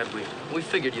embarrassed, Dad. We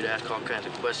figured you'd ask all kinds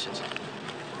of questions.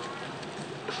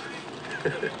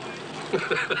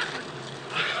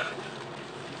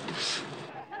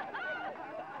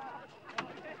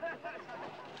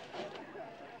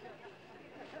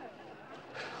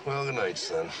 Well, good night,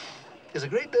 son. It's a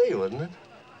great day, wasn't it?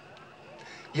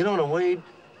 You know, in a way,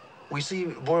 we see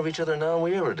more of each other now than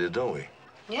we ever did, don't we?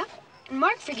 Yeah, and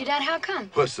Mark figured out how come.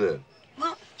 What's that?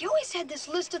 Well, you always had this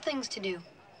list of things to do.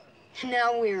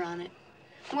 Now we're on it.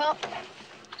 Well,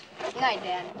 night,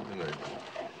 Dad. Good night.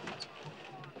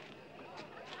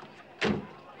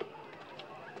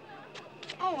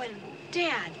 Oh, and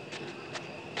Dad,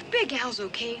 Big Al's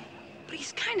okay, but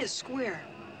he's kind of square.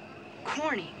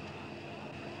 Corny.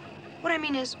 What I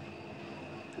mean is,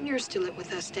 you're still it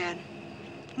with us, Dad.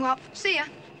 Well, see ya.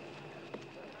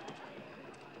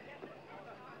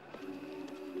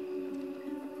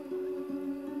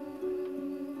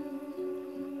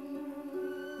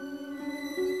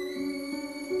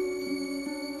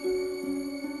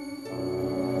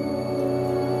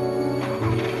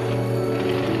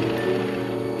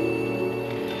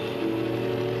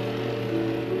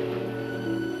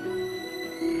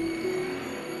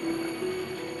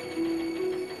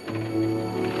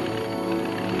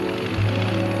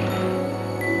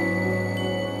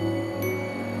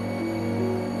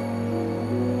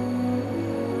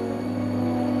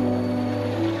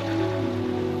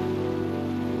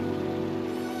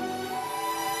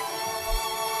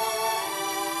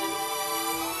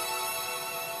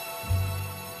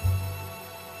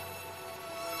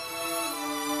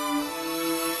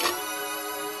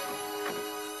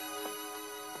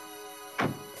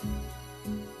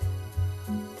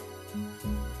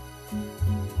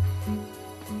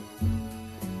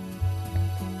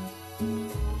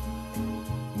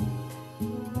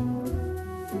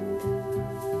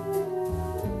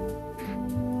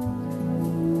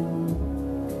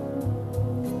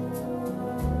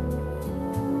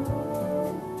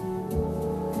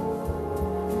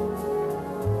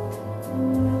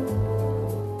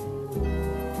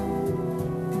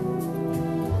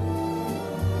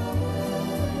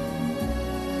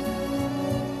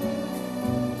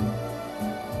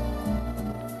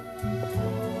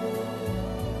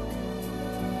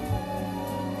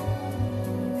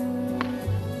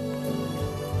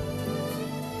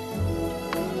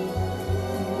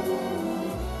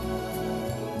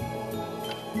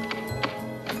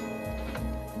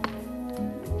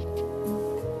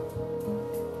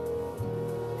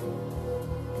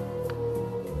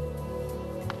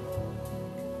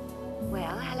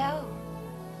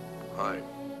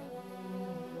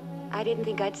 I didn't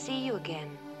think I'd see you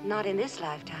again. Not in this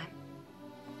lifetime.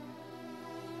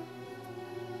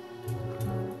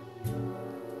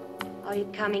 Are you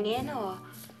coming in, or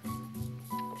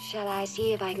shall I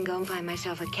see if I can go and find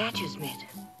myself a catcher's mitt?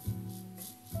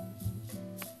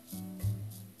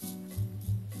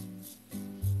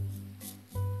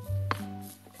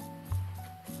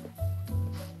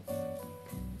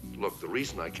 Look, the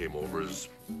reason I came over is...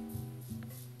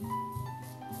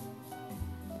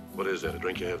 What is that, a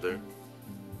drink you have there?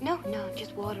 No,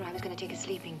 just water. I was going to take a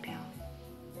sleeping pill.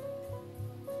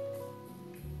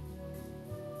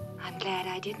 I'm glad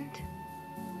I didn't.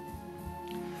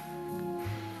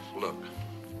 Look,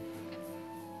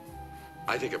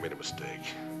 I think I made a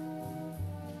mistake.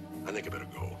 I think I better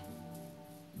go.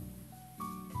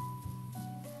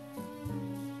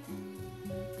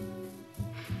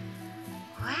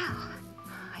 Well,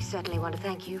 I certainly want to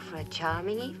thank you for a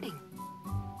charming evening.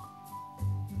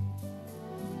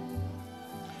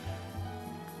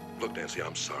 Look, Nancy,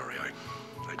 I'm sorry.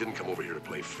 I didn't come over here to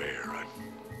play fair.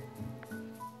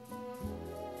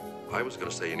 I was going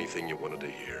to say anything you wanted to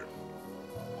hear.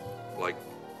 Like,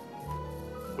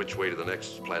 which way to the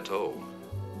next plateau?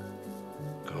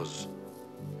 Because,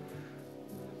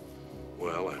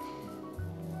 well,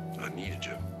 I needed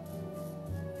you.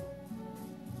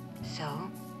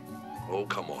 So? Oh,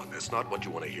 come on. That's not what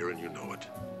you want to hear, and you know it.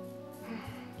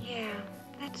 Yeah,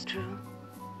 that's true.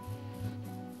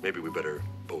 Maybe we better,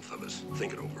 both of us,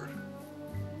 think it over.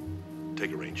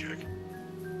 Take a rain check.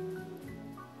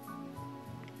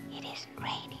 It isn't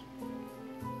raining.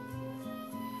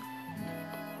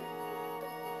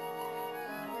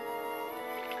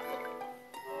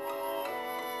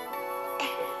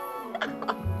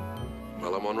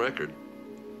 Well, I'm on record.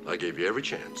 I gave you every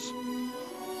chance.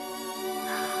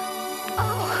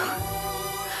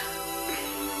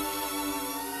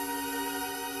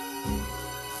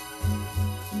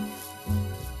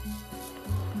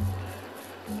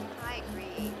 I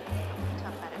agree.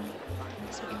 Talk about it later.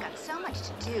 Listen, we've got so much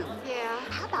to do. Yeah.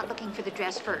 How about looking for the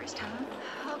dress first, huh?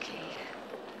 Okay.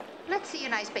 Let's see a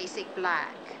nice basic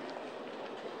black.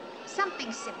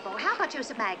 Something simple. How about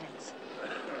Joseph Magnets?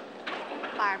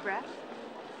 Barbara?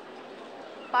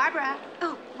 Barbara?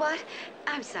 Oh, what?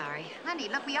 I'm sorry. Honey,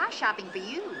 look, we are shopping for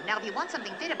you. Now, if you want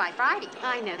something fitted by Friday.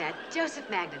 I know that. Joseph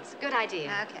Magnets. Good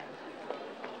idea. Okay.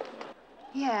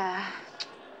 Yeah.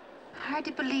 Hard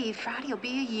to believe Friday will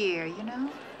be a year, you know?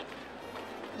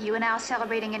 You and Al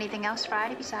celebrating anything else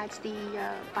Friday besides the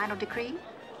final decree?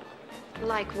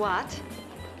 Like what?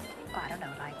 I don't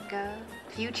know, like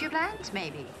future plans,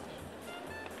 maybe.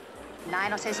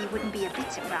 Lionel says he wouldn't be a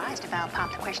bit surprised if Al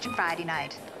popped the question Friday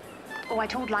night. Oh, I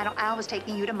told Lionel Al was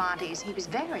taking you to Monty's. He was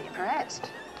very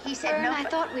impressed. He said Fern, no. I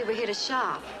thought we were here to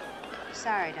shop.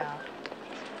 Sorry, doll.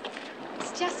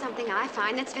 It's just something I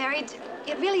find that's very...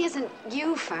 It really isn't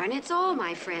you, Fern. It's all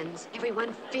my friends.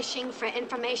 Everyone fishing for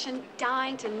information,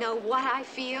 dying to know what I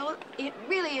feel. It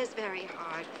really is very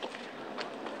hard.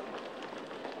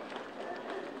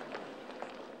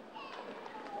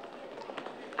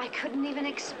 I couldn't even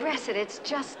express it. It's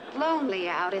just lonely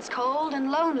out. It's cold and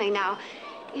lonely now.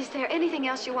 Is there anything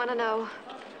else you want to know?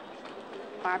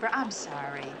 Barbara, I'm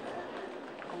sorry.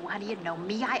 Oh, honey, you know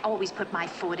me. I always put my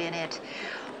foot in it.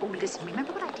 Oh, listen,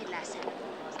 remember what I did last Saturday?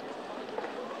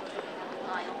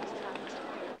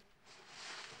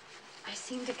 I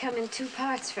seem to come in two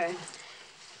parts, Fern.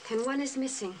 And one is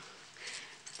missing.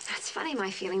 That's funny,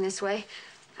 my feeling this way.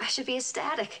 I should be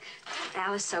ecstatic.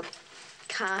 Al is so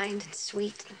kind and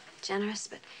sweet and generous,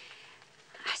 but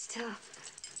I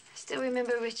still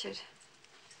remember Richard.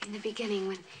 In the beginning,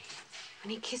 when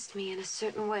he kissed me in a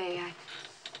certain way,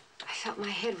 I felt my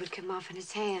head would come off in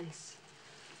his hands.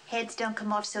 Heads don't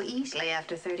come off so easily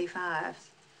after 35.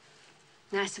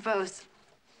 I suppose.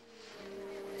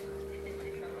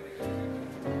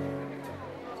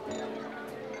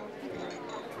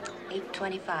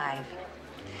 $8:25.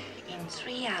 In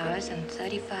 3 hours and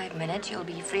 35 minutes, you'll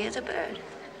be free as a bird.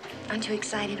 Aren't you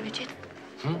excited, Richard?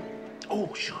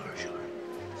 Oh, sure.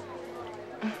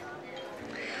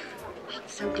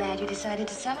 So glad you decided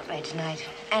to celebrate tonight.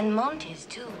 And Monty's,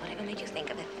 too. Whatever made you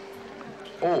think of it?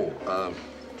 Oh,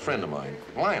 friend of mine,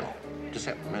 Lionel. Just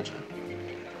happened to mention it.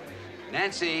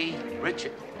 Nancy,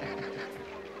 Richard.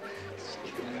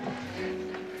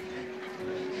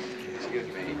 Excuse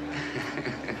me.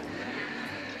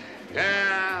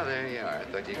 Yeah, there you are.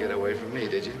 Thought you'd get away from me,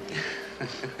 did you?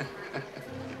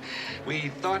 We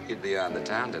thought you'd be on the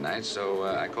town tonight, so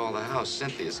I called the house.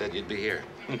 Cynthia said you'd be here.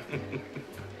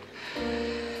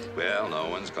 Well, no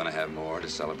one's gonna have more to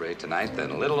celebrate tonight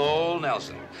than little old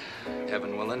Nelson.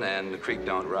 Heaven willing and the creek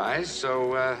don't rise,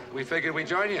 so we figured we'd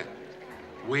join you.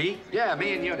 We? Yeah,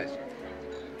 me and Eunice.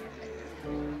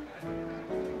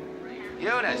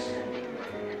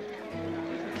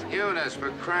 Eunice,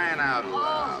 for crying out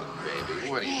loud, baby.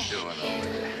 What are you doing over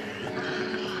there?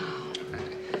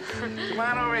 Come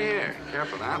on over here.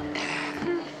 Careful now.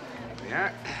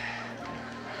 Yeah.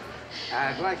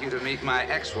 I'd like you to meet my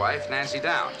ex-wife, Nancy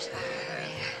Downs.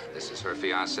 This is her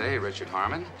fiancé, Richard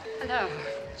Harmon. Hello.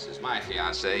 This is my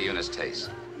fiancée, Eunice Tace.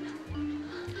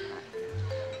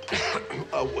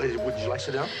 Would you like to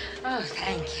sit down? Oh,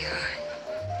 thank you.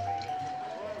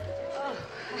 Oh,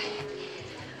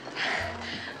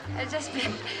 I've just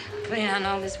been putting on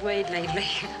all this weight lately.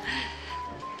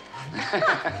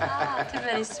 Too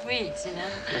many sweets, you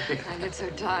know. I get so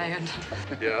tired.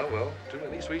 Yeah, well, too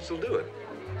many sweets will do it.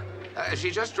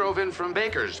 She just drove in from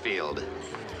Bakersfield.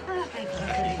 Oh, thank you.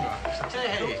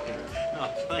 Hey. No,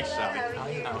 thanks, Sally.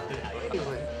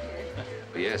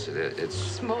 Yes, it's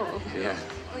small. Yeah.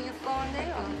 Were you born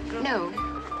there or? No.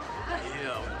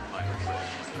 Yeah,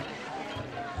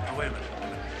 now, wait a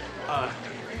minute.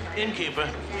 Innkeeper,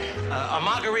 a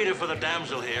margarita for the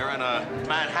damsel here and a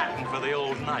Manhattan for the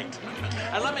old knight.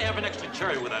 And let me have an extra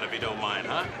cherry with that if you don't mind,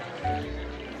 huh?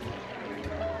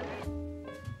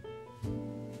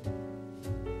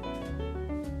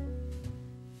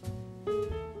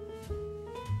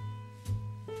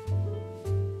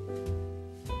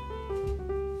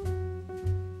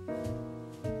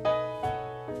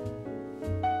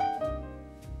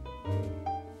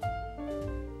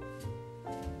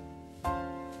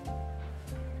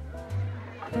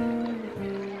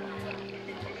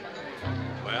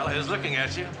 is looking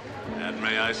at you. And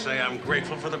may I say I'm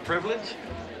grateful for the privilege?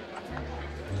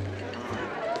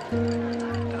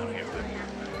 Down here.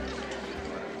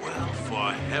 Well,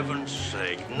 for heaven's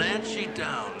sake, Nancy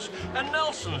Downs. And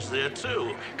Nelson's there,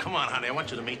 too. Come on, honey, I want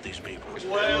you to meet these people.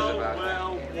 Well,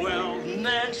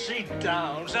 Nancy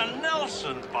Downs and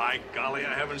Nelson. By golly,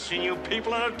 I haven't seen you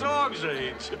people in a dog's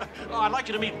age. Oh, I'd like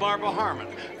you to meet Barbara Harmon.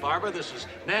 Barbara, this is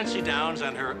Nancy Downs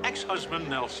and her ex-husband,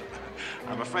 Nelson.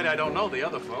 I'm afraid I don't know the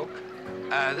other folk.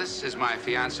 This is my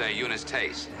fiancée, Eunice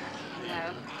Tace.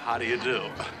 Hello. How do you do?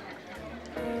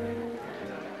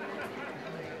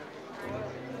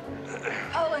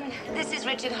 Oh, and this is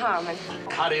Richard Harmon.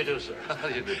 How do you do, sir? How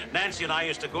do you do? Nancy and I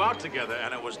used to go out together,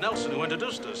 and it was Nelson who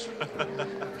introduced us.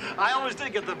 I always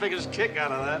did get the biggest kick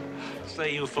out of that.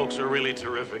 Say, you folks are really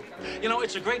terrific. You know,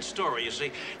 it's a great story. You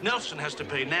see, Nelson has to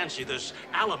pay Nancy this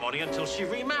alimony until she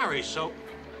remarries, so...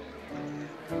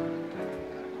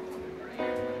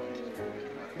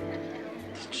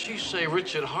 Did she say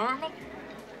Richard Harmon?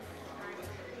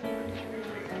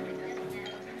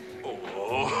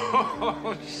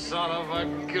 Oh, son of a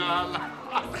gun.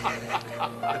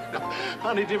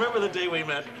 Honey, do you remember the day we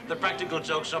met? The practical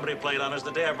joke somebody played on us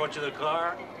the day I brought you the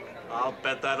car? I'll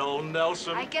bet that old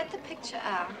Nelson. I get the picture,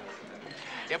 Al.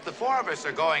 If the four of us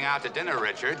are going out to dinner,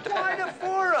 Richard... Why the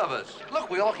four of us? Look,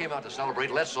 we all came out to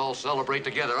celebrate. Let's all celebrate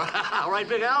together. Right,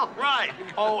 Big Al? Right.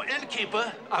 Oh,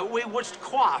 innkeeper, we wished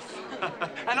quaff.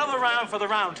 Another round for the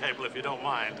round table, if you don't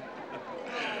mind.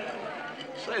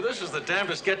 Say, this is the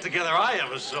damnedest get-together I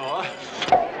ever saw.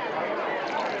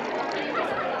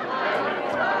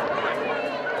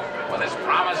 With its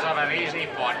promise of an easy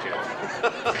fortune.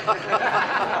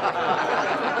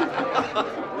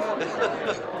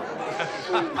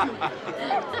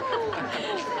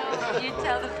 You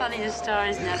tell the funniest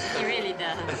stories, Nelson. He really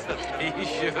does. He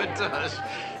sure does.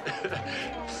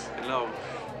 You know,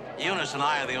 Eunice and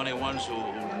I are the only ones who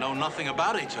know nothing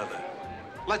about each other.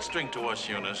 Let's drink to us,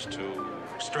 Eunice, to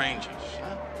strangers.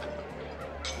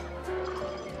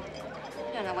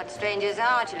 You don't know what strangers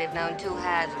are till you've known two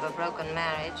halves of a broken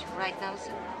marriage. Right,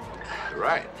 Nelson?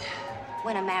 Right.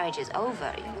 When a marriage is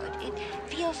over, you know, it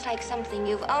feels like something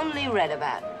you've only read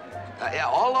about. Yeah,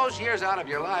 all those years out of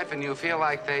your life, and you feel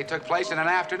like they took place in an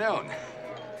afternoon.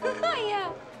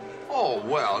 Yeah. Oh,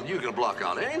 well, you can block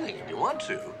out anything if you want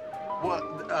to.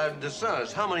 Well, the sun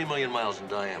is how many million miles in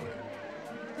diameter?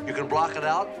 You can block it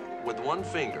out with one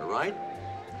finger, right?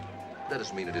 That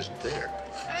doesn't mean it isn't there.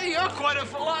 Hey, you're quite a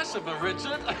philosopher,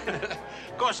 Richard.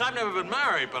 Of course, I've never been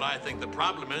married, but I think the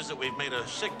problem is that we've made a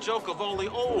sick joke of all the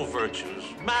old virtues.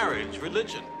 Marriage,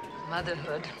 religion.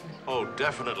 Motherhood. Oh,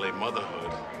 definitely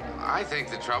motherhood. I think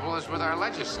the trouble is with our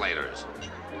legislators.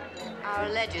 Our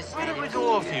legislators. Why don't we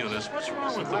go off, Eunice? What's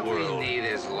wrong with the What world? we need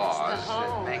is laws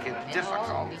that make it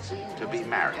difficult to be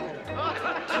married. It's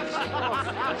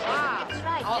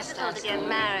right. Difficult to get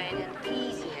married and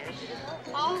easier.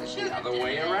 Oh, sure. The other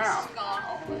way around.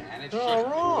 And it's You're all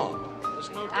wrong.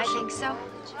 I think so.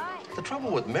 The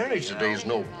trouble with marriage today is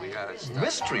no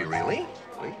mystery, really.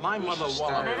 My mother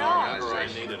won it all. I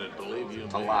needed it, believe you.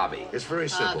 To lobby. It's very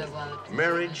simple.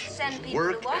 Marriage is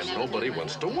work, and nobody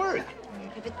wants to work.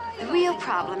 The real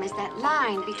problem is that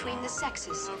line between the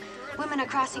sexes. Women are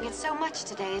crossing it so much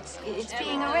today, it's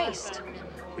being erased.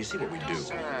 We see what we do.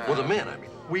 Well, the men, I mean.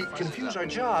 We confuse our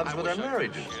jobs with our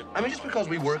marriages. I mean, just because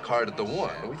we work hard at the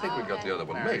one, we think we've got the other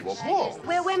one made. Well, whoa.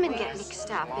 Where women get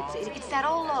mixed up, it's that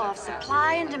old law of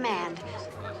supply and demand.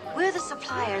 We're the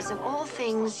suppliers of all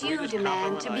things you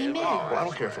demand to be men. Well, I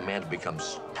don't care if a man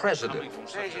becomes president.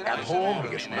 At home, he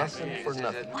gets nothing for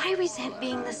nothing. Why resent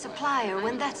being the supplier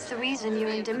when that's the reason you're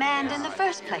in demand in the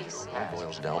first place? It all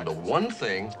boils down to one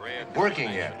thing, working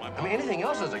at it. I mean, anything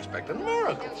else is expecting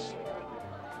miracles.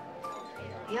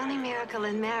 The only miracle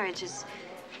in marriage is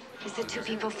that two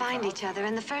people find each other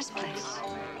in the first place.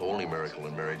 The only miracle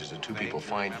in marriage is that two people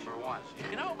find...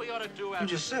 You know what we ought to do? You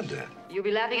just said that. You'll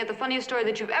be laughing at the funniest story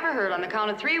that you've ever heard on the count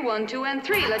of 3. 1, 2, and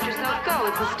 3. Let yourself go.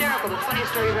 It's hysterical. The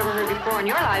funniest story you've ever heard before in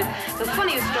your life. The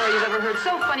funniest story you've ever heard.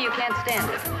 So funny you can't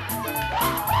stand it.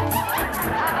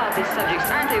 How about these subjects?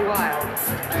 Aren't they wild?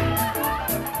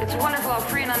 It's wonderful how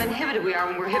free and uninhibited we are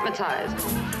when we're hypnotized.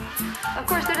 Of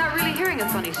course, they're not really hearing a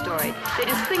funny story. They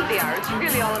just think they are. It's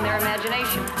really all in their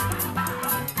imagination.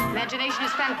 Imagination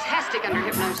is fantastic under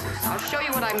hypnosis. I'll show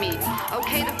you what I mean.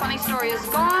 Okay, the funny story is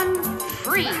gone.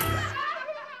 Freeze.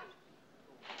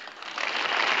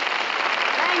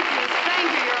 Thank you.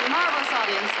 You're a marvelous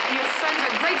audience, and your friends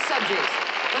are great subjects.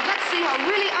 But let's see how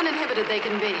really uninhibited they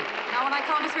can be. Now, when I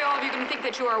count to 3, all of you can think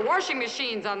that you are washing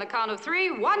machines on the count of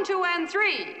 3. 1, 2, and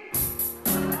 3.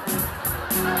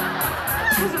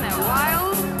 Isn't that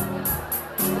wild?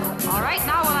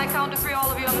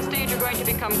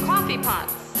 you become coffee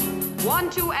pots. 1,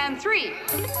 2, and 3.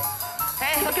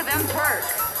 Hey, look at them perk.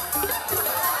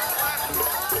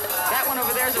 That one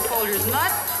over there's a Folger's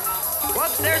nut.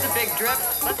 Whoops, there's a big drip.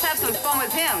 Let's have some fun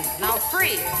with him. Now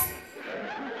freeze.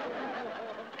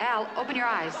 Al, open your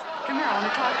eyes. Come here, I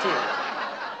want to talk to you.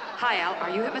 Hi, Al,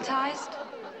 are you hypnotized?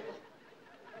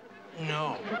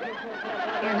 No.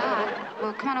 You're not?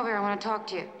 Well, come on over here, I want to talk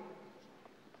to you.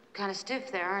 Kind of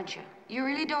stiff there, aren't you? You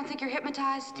really don't think you're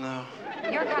hypnotized? No.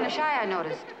 You're kind of shy, I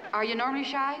noticed. Are you normally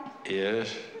shy?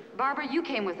 Yes. Barbara, you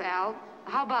came with Al.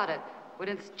 How about it? When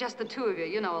it's just the two of you,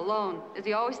 you know, alone. Is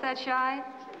he always that shy?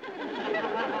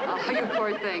 Oh, you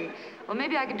poor thing. Well,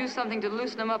 maybe I could do something to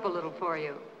loosen him up a little for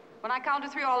you. When I count to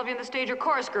 3, all of you in the stage are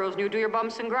chorus girls, and you do your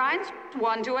bumps and grinds.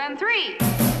 1, 2, and 3.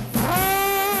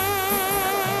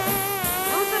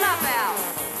 Loosen up, Al.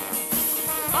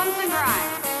 Bumps and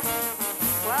grinds.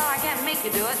 Well, I can't make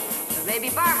you do it, but maybe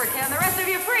Barbara can. The rest of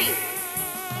you freeze.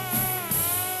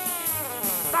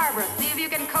 Barbara, see if you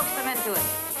can coax them into it.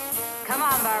 Come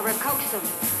on, Barbara, coax them.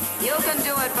 You can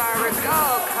do it, Barbara.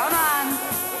 Go, come on.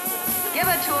 Give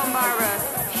it to them, Barbara.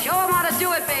 Show them how to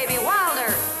do it, baby.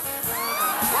 Wilder.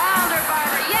 Wilder,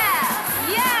 Barbara. Yeah.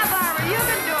 Yeah, Barbara, you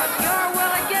can do it. Your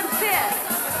will against his.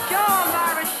 Show them,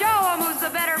 Barbara. Show them who's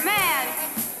the better man.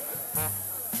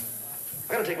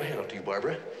 I gotta take my hat off to you,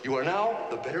 Barbara. You are now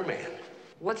the better man.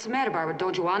 What's the matter, Barbara?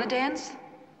 Don't you want to dance?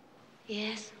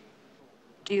 Yes.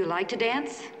 Do you like to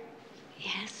dance?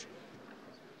 Yes.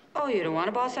 Oh, you don't want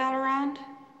to boss Al around?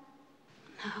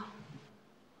 No.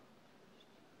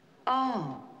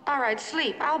 Oh, all right,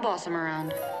 sleep. I'll boss him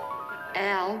around.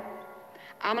 Al,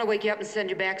 I'm gonna wake you up and send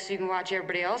you back so you can watch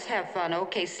everybody else have fun.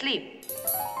 Okay, sleep.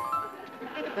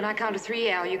 When I count to 3,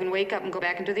 Al, you can wake up and go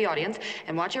back into the audience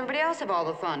and watch everybody else have all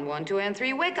the fun. 1, 2, and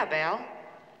 3. Wake up, Al.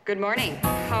 Good morning.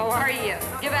 How are you?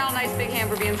 Give Al a nice big hand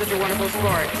for being such a wonderful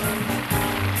sport.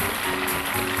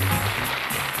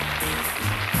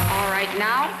 All right,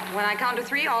 now, when I count to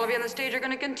 3, all of you on the stage are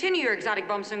going to continue your exotic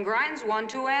bumps and grinds. 1,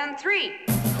 2, and 3.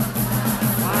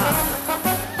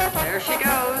 Wow. There she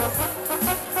goes.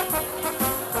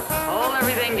 Hold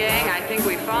everything, gang. I think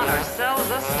we found ourselves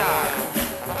a star.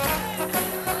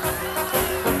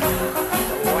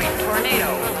 The White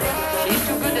Tornado. She's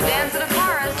too good to dance in a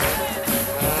forest.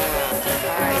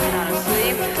 All right, sit down and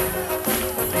sleep.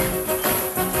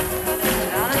 Sit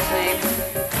down and sleep.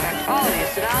 In fact, all of you,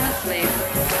 sit down and sleep.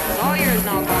 It's all yours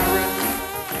now, Barbara.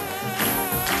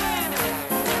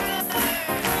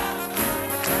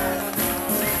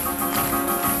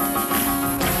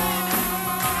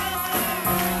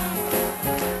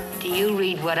 Do you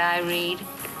read what I read?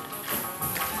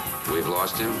 We've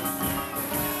lost him?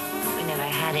 We never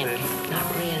had him. Not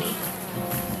really.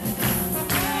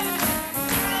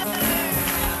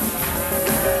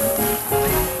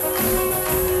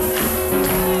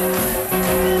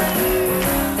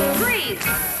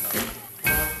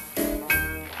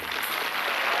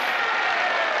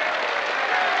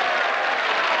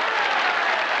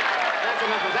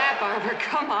 Barbara,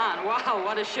 come on. Wow,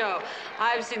 what a show.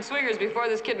 I've seen swingers before.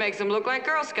 This kid makes them look like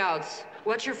Girl Scouts.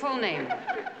 What's your full name?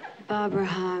 Barbara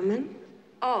Harmon.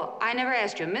 Oh, I never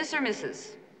asked you, Miss or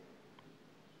Mrs.?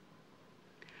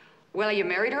 Well, you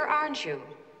married her, aren't you?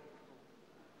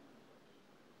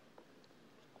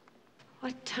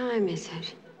 What time is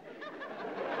it?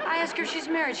 I asked her if she's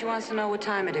married. She wants to know what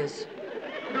time it is.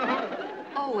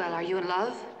 Oh, well, are you in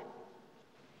love?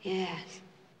 Yes.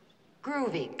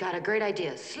 Groovy. Got a great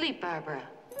idea. Sleep, Barbara.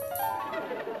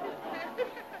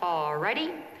 All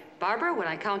righty. Barbara, when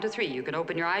I count to 3, you can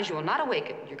open your eyes. You will not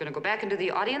awaken. You're going to go back into the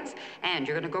audience, and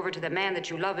you're going to go over to the man that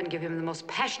you love and give him the most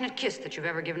passionate kiss that you've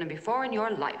ever given him before in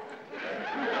your life.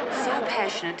 So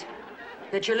passionate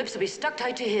that your lips will be stuck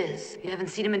tight to his. You haven't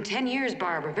seen him in 10 years,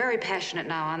 Barbara. Very passionate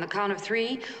now. On the count of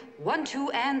 3. 1, 2,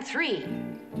 and 3.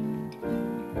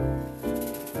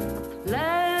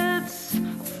 Let's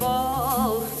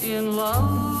fall in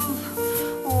love.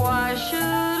 Why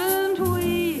shouldn't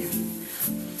we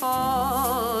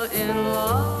fall in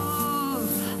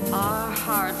love? Our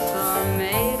hearts are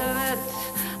made of it.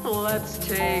 Let's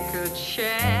take a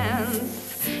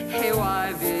chance. Hey,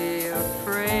 why be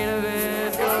afraid of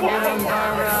it? Go get 'em,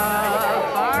 Barbara.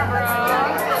 Barbara.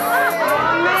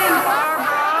 Come in, Barbara.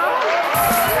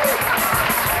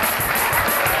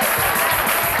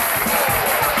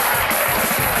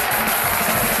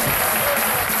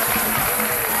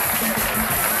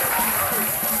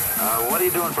 What are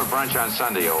you doing for brunch on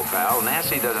Sunday, old pal?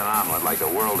 Nancy does an omelet like the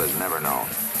world has never known.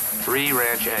 3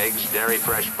 ranch eggs, dairy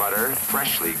fresh butter,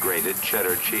 freshly grated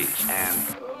cheddar cheese,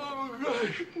 and... Oh,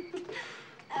 gosh.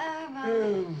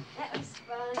 Oh, that was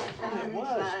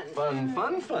fun. It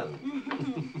was fun.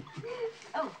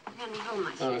 Henry, hold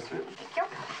my Oh, shoes. that's it. Thank you.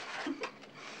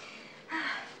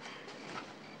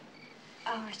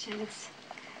 Oh, Richard,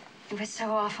 it was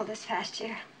so awful this past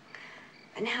year.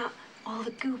 But now all the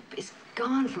goop is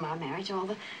gone from our marriage, all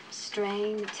the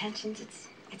strain, the tensions,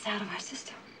 it's out of our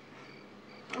system.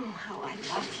 Oh, how I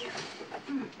love you.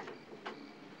 Mm.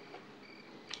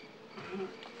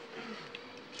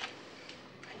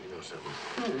 You know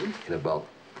something? In about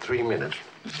 3 minutes,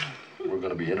 we're going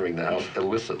to be entering the house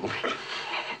illicitly.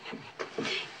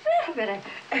 I better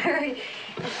hurry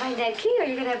and find that key, or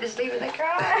you're gonna have to sleep in the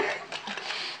car.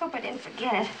 Hope I didn't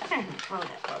forget it. Hold it.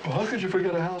 Well, how could you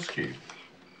forget a house key?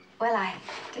 Well, I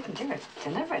didn't do it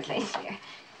deliberately. Here.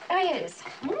 Oh, here it is.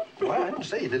 Well, I didn't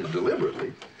say you did it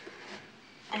deliberately.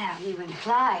 Now, you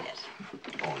implied it.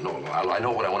 Oh, no, I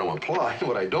know what I want to imply,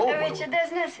 what I don't want to... Richard,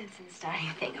 there's no sense in starting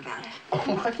a thing about it.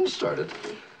 Oh, I didn't start it.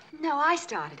 No, I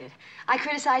started it. I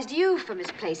criticized you for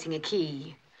misplacing a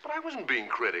key. But I wasn't being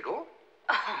critical.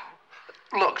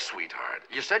 Look, sweetheart,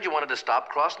 you said you wanted to stop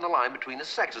crossing the line between the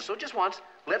sexes, so just once,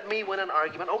 let me win an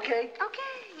argument, okay?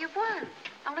 Okay, you won.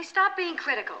 Only stop being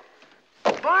critical.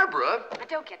 Barbara! But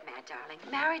don't get mad, darling.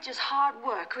 Marriage is hard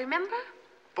work, remember?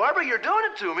 Barbara, you're doing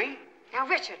it to me. Now,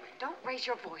 Richard, don't raise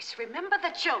your voice. Remember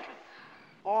the children.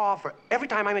 Oh, for every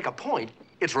time I make a point,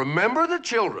 it's remember the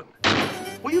children.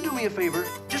 Will you do me a favor?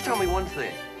 Just tell me one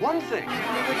thing. One thing.